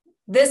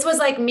this was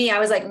like me. I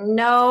was like,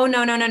 no.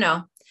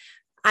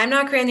 I'm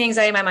not creating the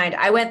anxiety in my mind.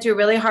 I went through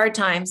really hard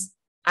times.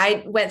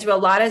 I went through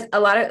a lot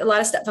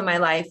of stuff in my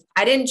life.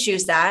 I didn't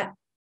choose that.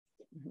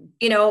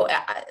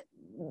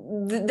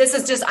 This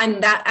is just,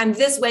 I'm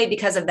this way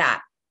because of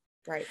that.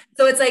 Right.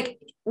 So it's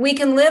like, we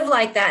can live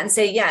like that and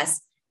say,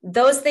 yes,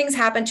 those things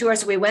happened to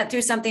us. We went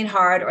through something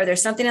hard, or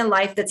there's something in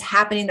life that's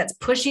happening that's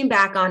pushing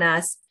back on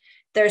us.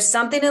 There's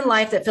something in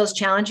life that feels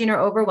challenging or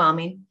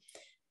overwhelming.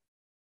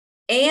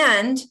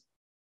 And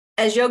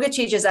as yoga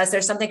teaches us,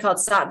 there's something called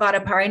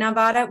Satvata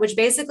Parinavada, which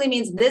basically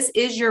means this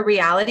is your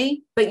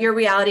reality, but your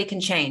reality can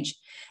change.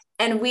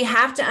 And we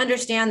have to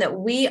understand that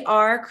we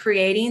are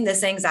creating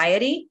this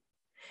anxiety.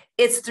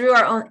 It's through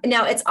our own.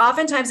 Now, it's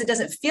oftentimes it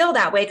doesn't feel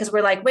that way because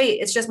we're like, wait,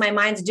 it's just my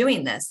mind's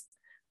doing this.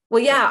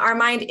 Well, yeah, our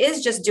mind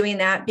is just doing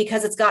that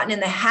because it's gotten in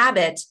the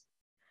habit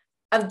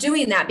of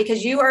doing that,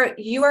 because you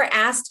are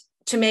asked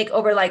to make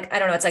over, like, I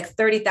don't know, it's like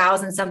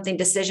 30,000 something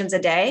decisions a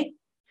day.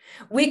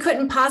 We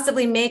couldn't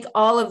possibly make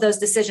all of those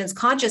decisions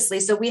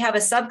consciously. So we have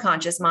a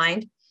subconscious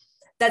mind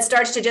that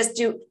starts to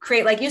just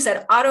create, like you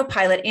said,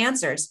 autopilot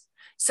answers.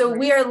 So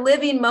we are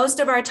living most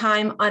of our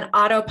time on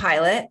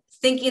autopilot,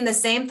 thinking the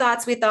same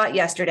thoughts we thought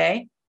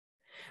yesterday,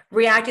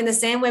 reacting the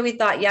same way we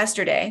thought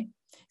yesterday.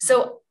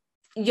 So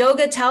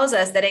yoga tells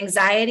us that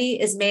anxiety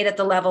is made at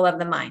the level of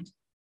the mind.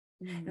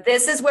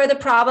 This is where the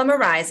problem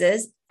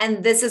arises,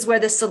 and this is where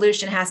the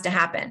solution has to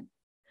happen.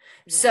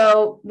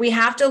 So we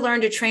have to learn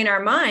to train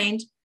our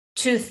mind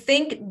to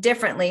think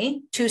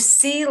differently, to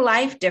see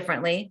life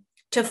differently,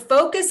 to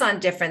focus on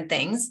different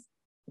things.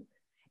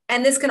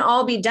 And this can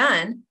all be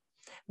done,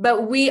 but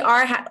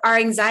our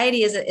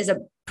anxiety is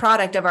a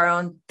product of our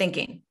own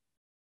thinking.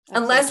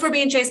 Absolutely. Unless we're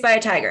being chased by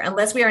a tiger,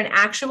 unless we are in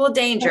actual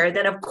danger,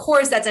 then of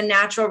course that's a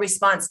natural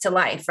response to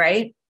life,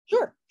 right?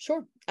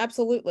 Sure.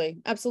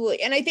 Absolutely.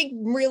 And I think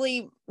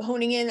really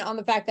honing in on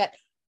the fact that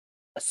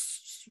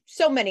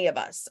so many of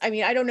us, I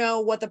mean, I don't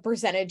know what the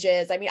percentage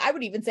is. I mean, I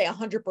would even say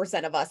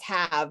 100% of us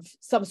have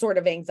some sort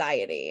of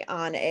anxiety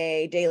on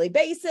a daily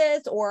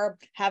basis, or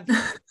have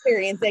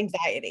experienced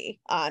anxiety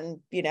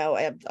on,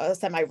 a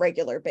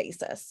semi-regular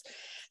basis.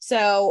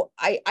 So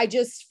I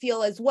just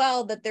feel as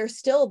well that there's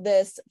still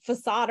this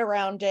facade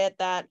around it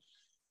that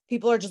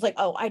people are just like,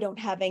 oh, I don't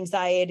have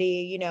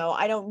anxiety.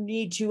 I don't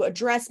need to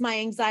address my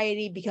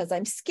anxiety because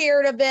I'm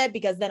scared of it,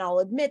 because then I'll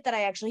admit that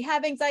I actually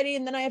have anxiety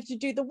and then I have to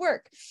do the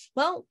work.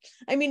 Well,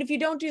 I mean, if you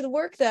don't do the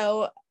work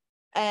though,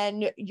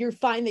 and you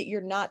find that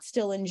you're not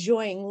still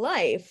enjoying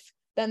life,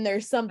 then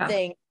there's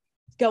something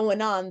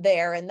going on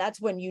there. And that's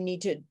when you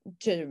need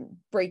to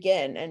break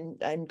in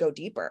and go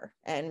deeper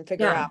and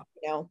figure out,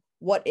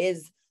 what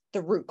is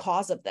the root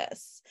cause of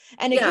this.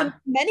 And it can be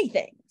many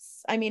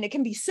things. I mean, it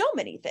can be so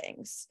many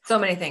things.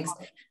 And I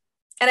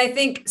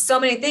think so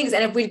many things.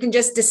 And if we can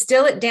just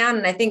distill it down,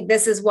 and I think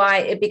this is why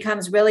it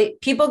becomes really,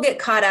 people get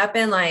caught up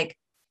in like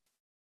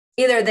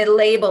either the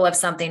label of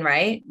something,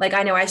 right? Like,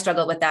 I know I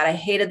struggled with that. I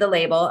hated the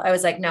label. I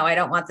was like, no, I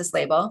don't want this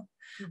label.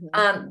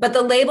 But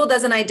the label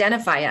doesn't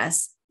identify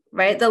us,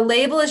 right? The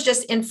label is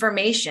just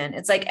information.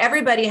 It's like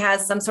everybody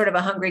has some sort of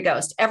a hungry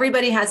ghost.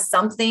 Everybody has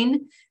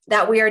something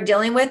that we are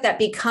dealing with that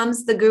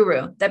becomes the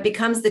guru, that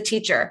becomes the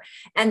teacher.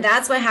 And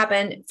that's what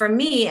happened for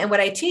me. And what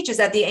I teach is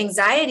that the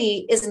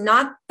anxiety is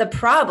not the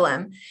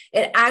problem.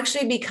 It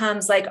actually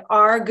becomes like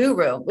our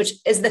guru, which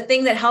is the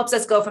thing that helps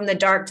us go from the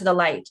dark to the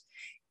light.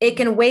 It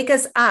can wake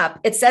us up.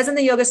 It says in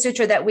the Yoga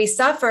Sutra that we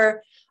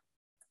suffer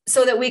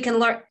so that we can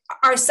learn.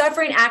 Our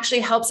suffering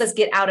actually helps us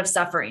get out of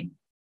suffering.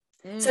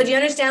 So do you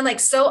understand? Like,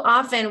 so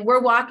often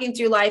we're walking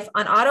through life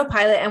on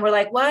autopilot and we're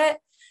like, what?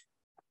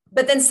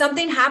 But then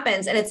something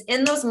happens, and it's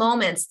in those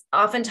moments,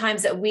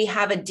 oftentimes, that we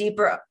have a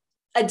deeper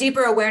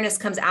awareness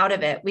comes out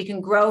of it. We can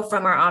grow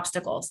from our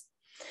obstacles.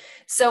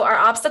 So our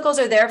obstacles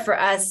are there for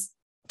us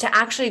to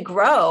actually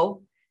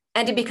grow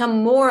and to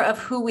become more of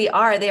who we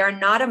are. They are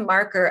not a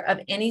marker of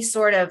any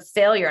sort of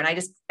failure. And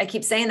I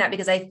keep saying that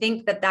because I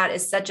think that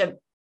is such a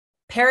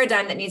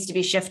paradigm that needs to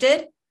be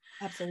shifted.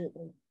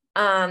 Absolutely.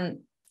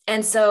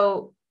 And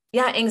so,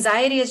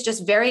 anxiety is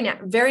just very,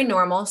 very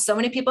normal. So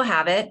many people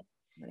have it.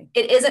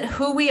 It isn't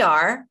who we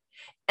are.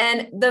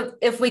 And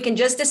if we can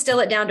just distill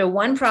it down to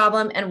one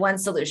problem and one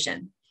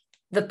solution,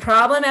 the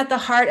problem at the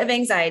heart of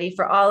anxiety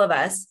for all of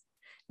us,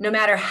 no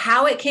matter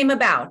how it came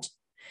about,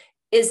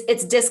 is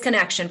its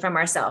disconnection from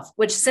ourselves,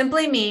 which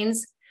simply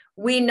means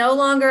we no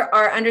longer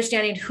are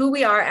understanding who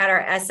we are at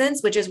our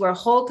essence, which is we're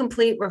whole,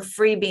 complete, we're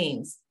free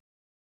beings.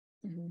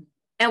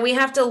 And we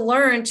have to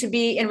learn to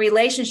be in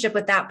relationship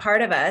with that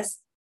part of us,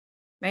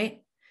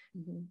 right?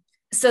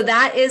 So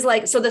that is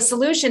so the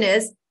solution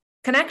is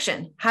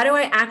connection. How do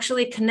I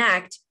actually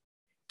connect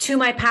to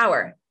my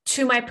power,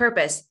 to my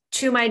purpose,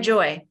 to my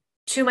joy,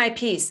 to my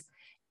peace?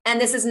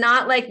 And this is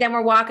not like then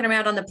we're walking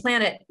around on the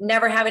planet,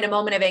 never having a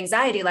moment of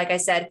anxiety, like I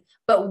said.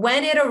 But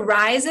when it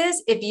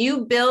arises, if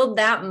you build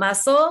that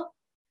muscle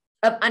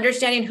of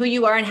understanding who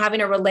you are and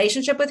having a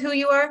relationship with who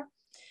you are,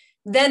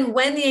 then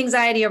when the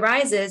anxiety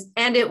arises,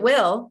 and it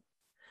will,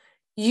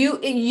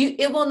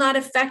 it will not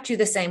affect you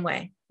the same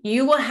way.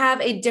 You will have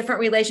a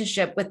different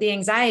relationship with the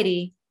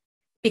anxiety.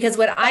 Because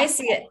what I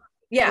see it,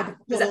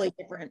 totally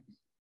different.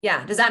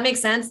 Yeah. Does that make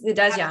sense? It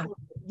does. Absolutely.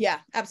 Yeah,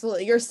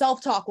 absolutely. Your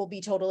self-talk will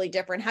be totally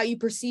different. How you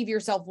perceive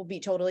yourself will be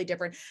totally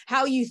different.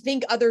 How you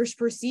think others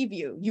perceive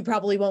you, you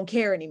probably won't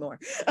care anymore.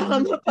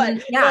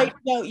 But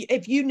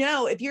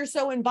if you're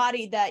so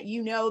embodied that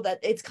you know that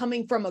it's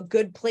coming from a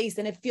good place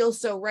and it feels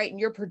so right and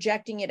you're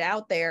projecting it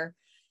out there,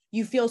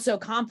 you feel so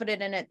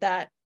confident in it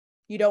that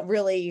you don't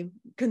really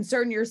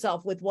concern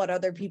yourself with what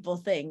other people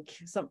think.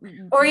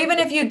 Or even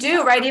if you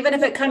do, right? Even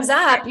if it comes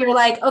up, you're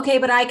like, okay,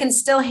 but I can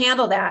still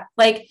handle that.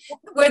 Like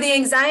where the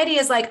anxiety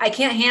is like, I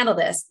can't handle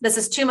this. This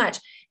is too much.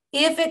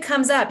 if it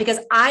comes up, because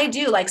I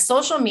do like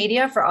social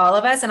media for all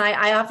of us. And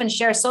I often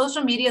share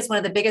social media is one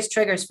of the biggest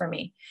triggers for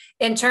me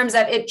in terms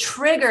of it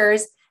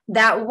triggers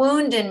that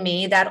wound in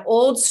me, that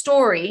old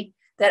story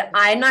that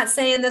I'm not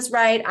saying this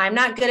right. I'm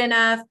not good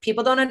enough.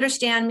 People don't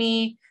understand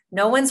me.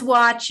 No one's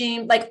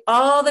watching. Like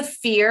all the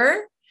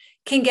fear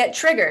can get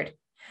triggered.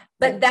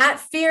 But that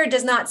fear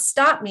does not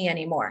stop me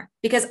anymore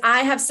because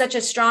I have such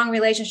a strong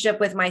relationship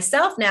with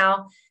myself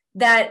now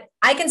that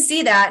I can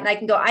see that and I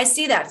can go, I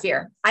see that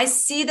fear. I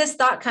see this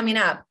thought coming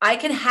up. I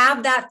can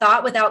have that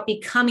thought without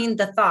becoming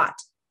the thought.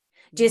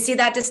 Do you see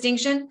that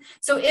distinction?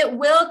 So it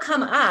will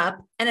come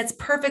up and it's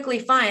perfectly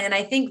fine. And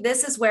I think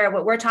this is where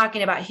what we're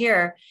talking about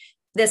here,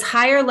 this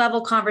higher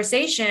level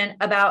conversation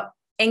about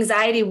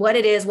anxiety, what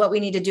it is, what we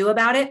need to do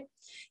about it,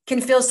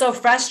 can feel so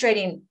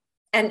frustrating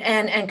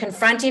and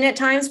confronting at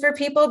times for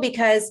people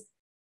because,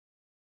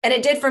 and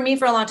it did for me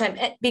for a long time,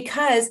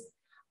 because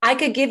I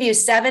could give you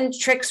 7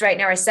 tricks right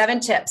now or 7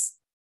 tips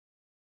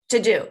to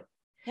do.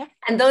 Yeah.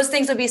 And those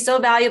things would be so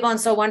valuable and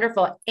so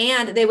wonderful.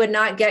 And they would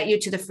not get you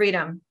to the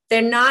freedom.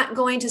 They're not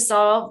going to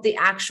solve the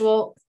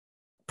actual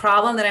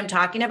problem that I'm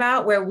talking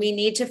about, where we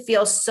need to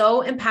feel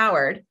so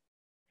empowered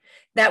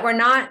that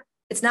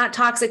it's not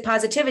toxic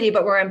positivity,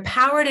 but we're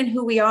empowered in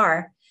who we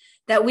are,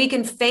 that we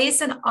can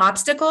face an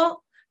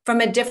obstacle from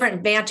a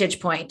different vantage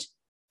point.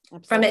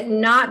 Absolutely. From it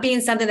not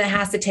being something that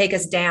has to take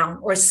us down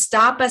or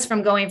stop us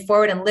from going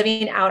forward and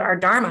living out our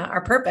dharma,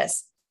 our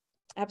purpose.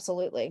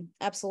 Absolutely.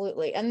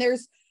 Absolutely. And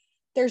there's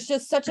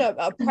just such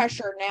a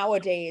pressure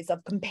nowadays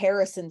of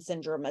comparison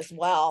syndrome as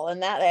well.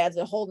 And that adds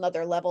a whole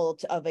nother level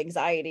of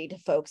anxiety to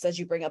folks as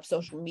you bring up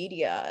social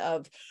media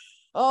of,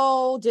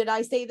 oh, did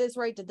I say this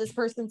right? Did this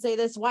person say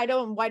this? Why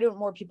don't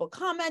more people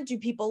comment? Do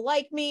people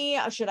like me?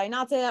 Should I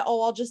not say that?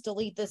 Oh, I'll just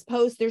delete this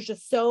post. There's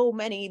just so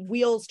many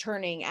wheels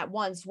turning at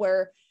once,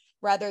 where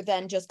rather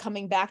than just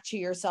coming back to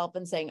yourself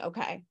and saying,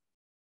 okay,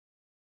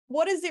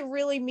 what does it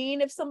really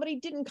mean if somebody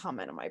didn't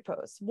comment on my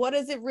post? What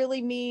does it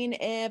really mean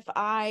if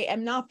I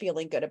am not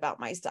feeling good about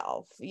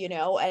myself,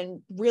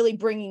 and really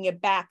bringing it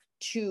back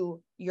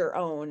to your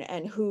own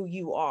and who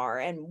you are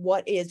and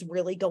what is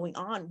really going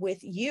on with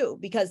you,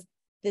 because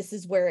this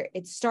is where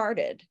it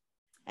started.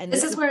 And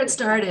this is where it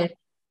started.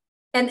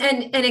 And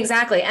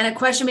exactly. And a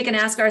question we can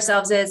ask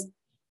ourselves is,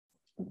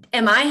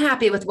 am I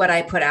happy with what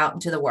I put out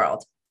into the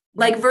world?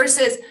 Like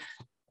versus,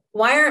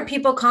 why aren't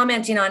people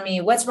commenting on me?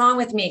 What's wrong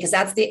with me? Because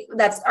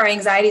that's our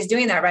anxiety is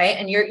doing that, right?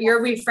 And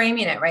you're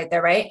reframing it right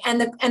there, right?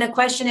 And a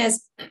question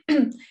is,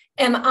 am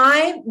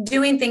I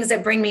doing things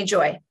that bring me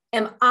joy?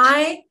 Am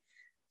I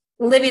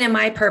living in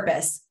my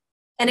purpose?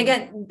 And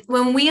again,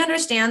 when we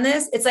understand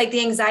this, it's like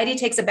the anxiety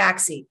takes a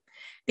backseat.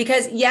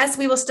 Because yes,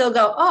 we will still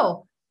go,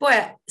 oh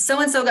boy,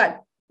 so-and-so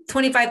got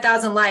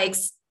 25,000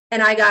 likes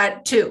and I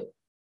got 2.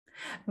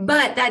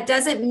 But that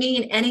doesn't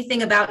mean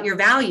anything about your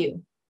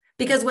value,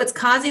 because what's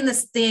causing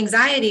the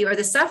anxiety or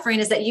the suffering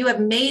is that you have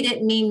made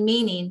it mean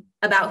meaning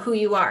about who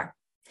you are.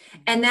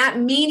 And that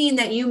meaning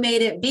that you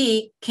made it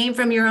be came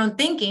from your own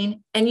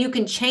thinking, and you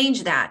can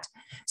change that.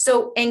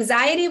 So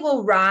anxiety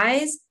will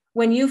rise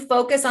when you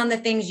focus on the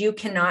things you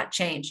cannot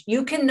change.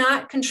 You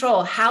cannot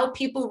control how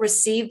people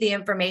receive the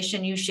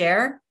information you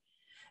share,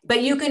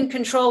 but you can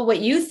control what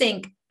you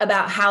think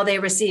about how they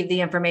receive the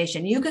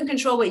information. You can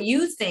control what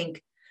you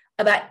think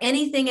about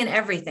anything and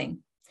everything.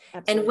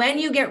 Absolutely. And when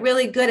you get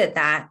really good at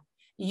that,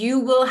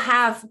 you will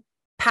have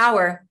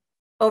power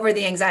over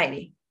the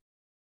anxiety.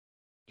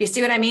 Do you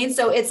see what I mean?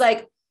 So it's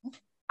like,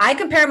 I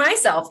compare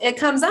myself, it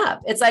comes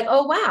up. It's like,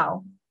 oh,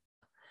 wow.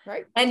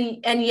 Right.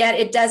 And yet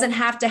it doesn't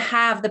have to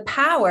have the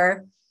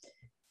power,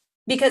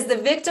 because the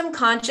victim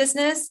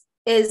consciousness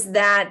is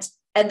that,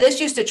 and this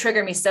used to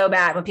trigger me so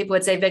bad when people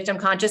would say victim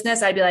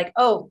consciousness, I'd be like,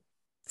 oh,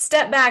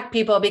 step back,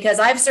 people, because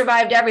I've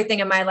survived everything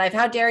in my life.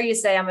 How dare you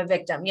say I'm a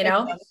victim,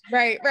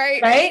 Right.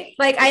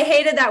 Like I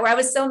hated that, where I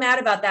was so mad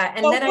about that.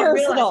 And so then I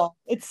realized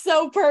it's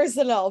so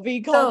personal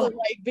being called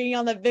being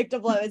on the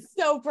victim level. It's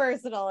so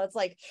personal. It's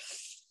like,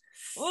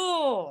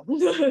 oh,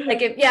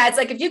 it's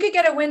like, if you could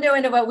get a window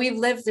into what we've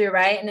lived through,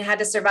 right, and had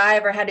to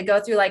survive or had to go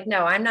through, like,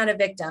 no, I'm not a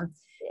victim.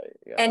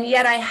 Yeah. And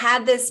yet I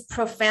had this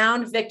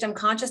profound victim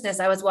consciousness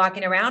I was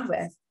walking around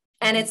with.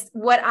 And it's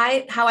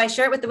how I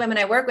share it with the women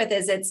I work with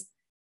is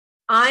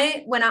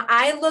when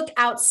I look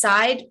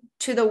outside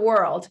to the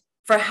world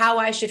for how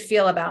I should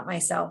feel about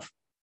myself,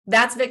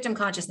 that's victim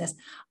consciousness.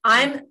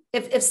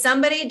 If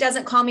somebody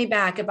doesn't call me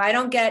back, if I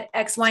don't get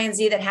X, Y, and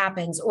Z that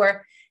happens,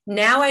 or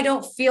now I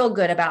don't feel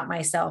good about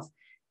myself,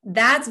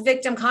 that's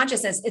victim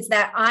consciousness. It's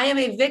that I am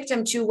a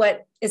victim to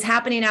what is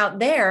happening out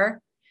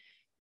there,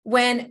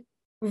 when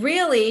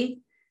really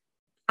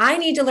I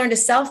need to learn to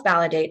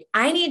self-validate.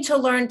 I need to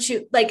learn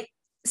to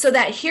so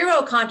that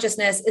hero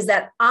consciousness is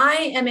that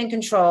I am in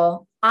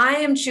control. I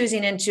am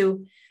choosing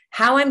into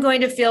how I'm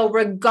going to feel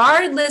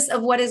regardless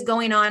of what is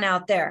going on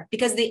out there.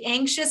 Because the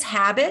anxious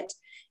habit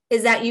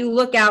is that you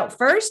look out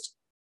first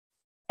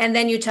and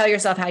then you tell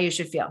yourself how you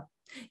should feel.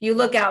 You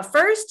look out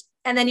first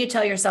and then you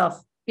tell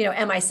yourself,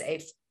 am I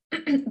safe?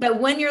 But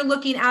when you're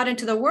looking out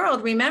into the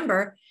world,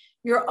 remember,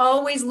 You're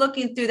always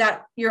looking through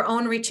that, your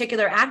own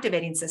reticular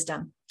activating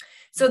system.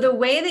 So the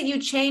way that you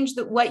change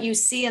what you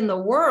see in the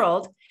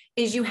world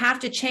is you have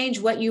to change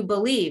what you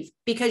believe,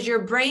 because your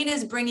brain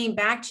is bringing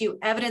back to you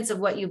evidence of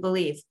what you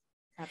believe.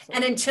 Absolutely.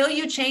 And until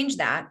you change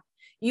that,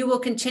 you will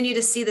continue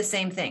to see the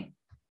same thing.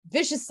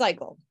 Vicious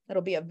cycle.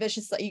 It'll be a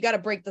vicious. You got to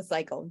break the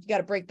cycle. You got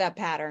to break that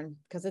pattern,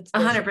 because it's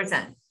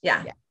 100%.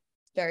 Yeah.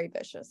 Very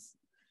vicious.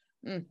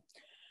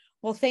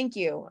 Well, thank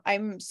you.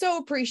 I'm so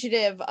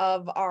appreciative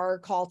of our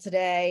call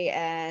today,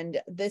 and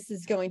this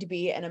is going to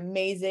be an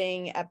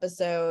amazing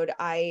episode.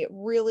 I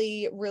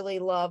really, really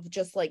love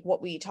just like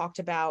what we talked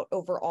about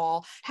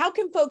overall. How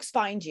can folks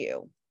find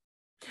you?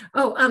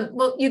 Oh,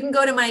 well, you can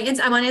go to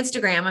I'm on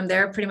Instagram. I'm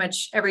there pretty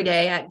much every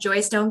day at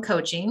Joy Stone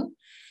Coaching.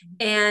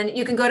 And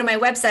you can go to my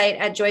website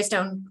at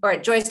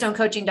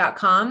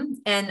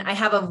joystonecoaching.com. And I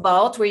have a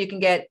vault where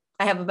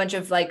I have a bunch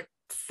of like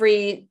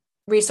free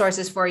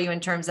resources for you in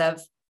terms of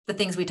the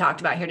things we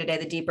talked about here today,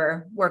 the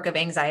deeper work of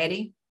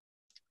anxiety.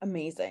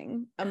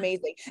 Amazing.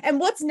 Amazing. And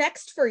what's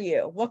next for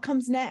you? What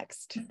comes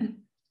next?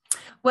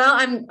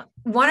 Well,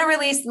 want to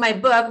release my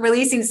book,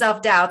 Releasing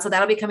Self-Doubt. So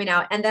that'll be coming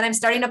out. And then I'm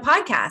starting a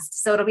podcast.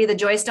 So it'll be the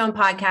Joy Stone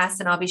podcast.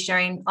 And I'll be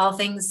sharing all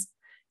things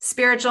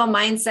spiritual,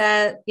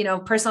 mindset,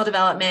 personal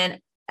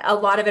development, a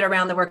lot of it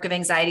around the work of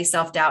anxiety,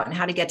 self-doubt, and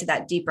how to get to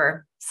that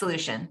deeper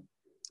solution.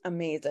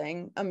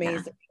 Amazing.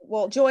 Amazing. Yeah.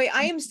 Well, Joy,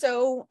 I am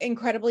so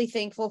incredibly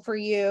thankful for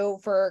you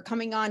for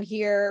coming on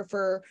here,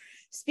 for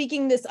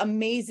speaking this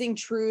amazing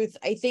truth.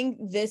 I think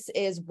this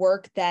is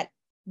work that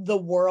the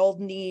world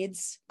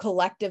needs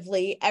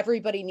collectively.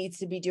 Everybody needs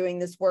to be doing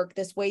this work.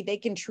 This way they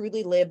can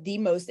truly live the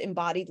most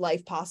embodied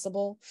life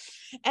possible.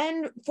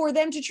 And for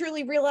them to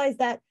truly realize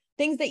that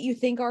things that you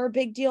think are a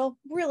big deal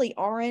really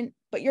aren't,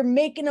 but you're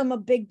making them a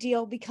big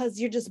deal because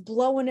you're just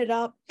blowing it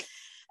up.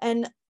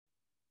 And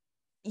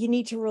you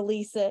need to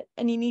release it,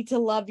 and you need to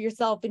love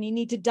yourself, and you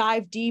need to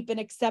dive deep and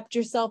accept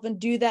yourself and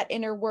do that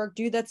inner work,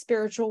 do that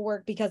spiritual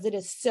work, because it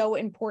is so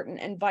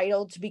important and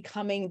vital to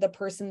becoming the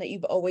person that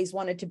you've always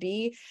wanted to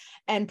be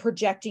and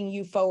projecting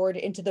you forward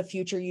into the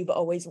future you've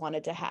always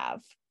wanted to have.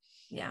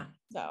 Yeah.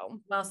 So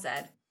well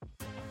said.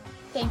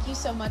 Thank you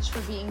so much for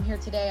being here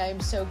today. I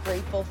am so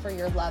grateful for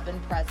your love and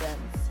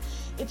presence.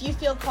 If you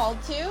feel called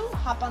to,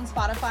 hop on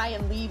Spotify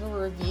and leave a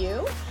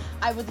review.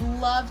 I would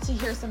love to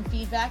hear some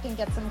feedback and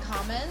get some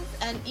comments.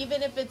 And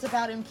even if it's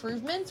about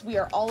improvements, we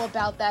are all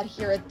about that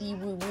here at The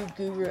Woo Woo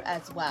Guru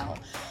as well.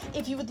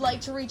 If you would like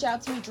to reach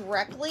out to me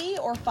directly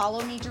or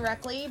follow me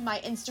directly, my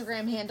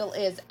Instagram handle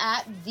is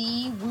at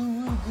The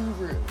Woo Woo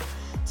Guru.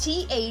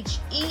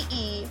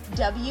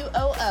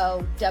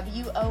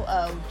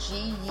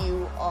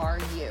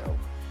 TheWooWooGuru.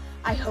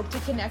 I hope to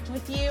connect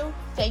with you.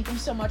 Thank you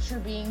so much for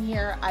being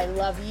here. I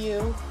love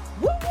you.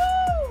 Woo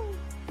woo!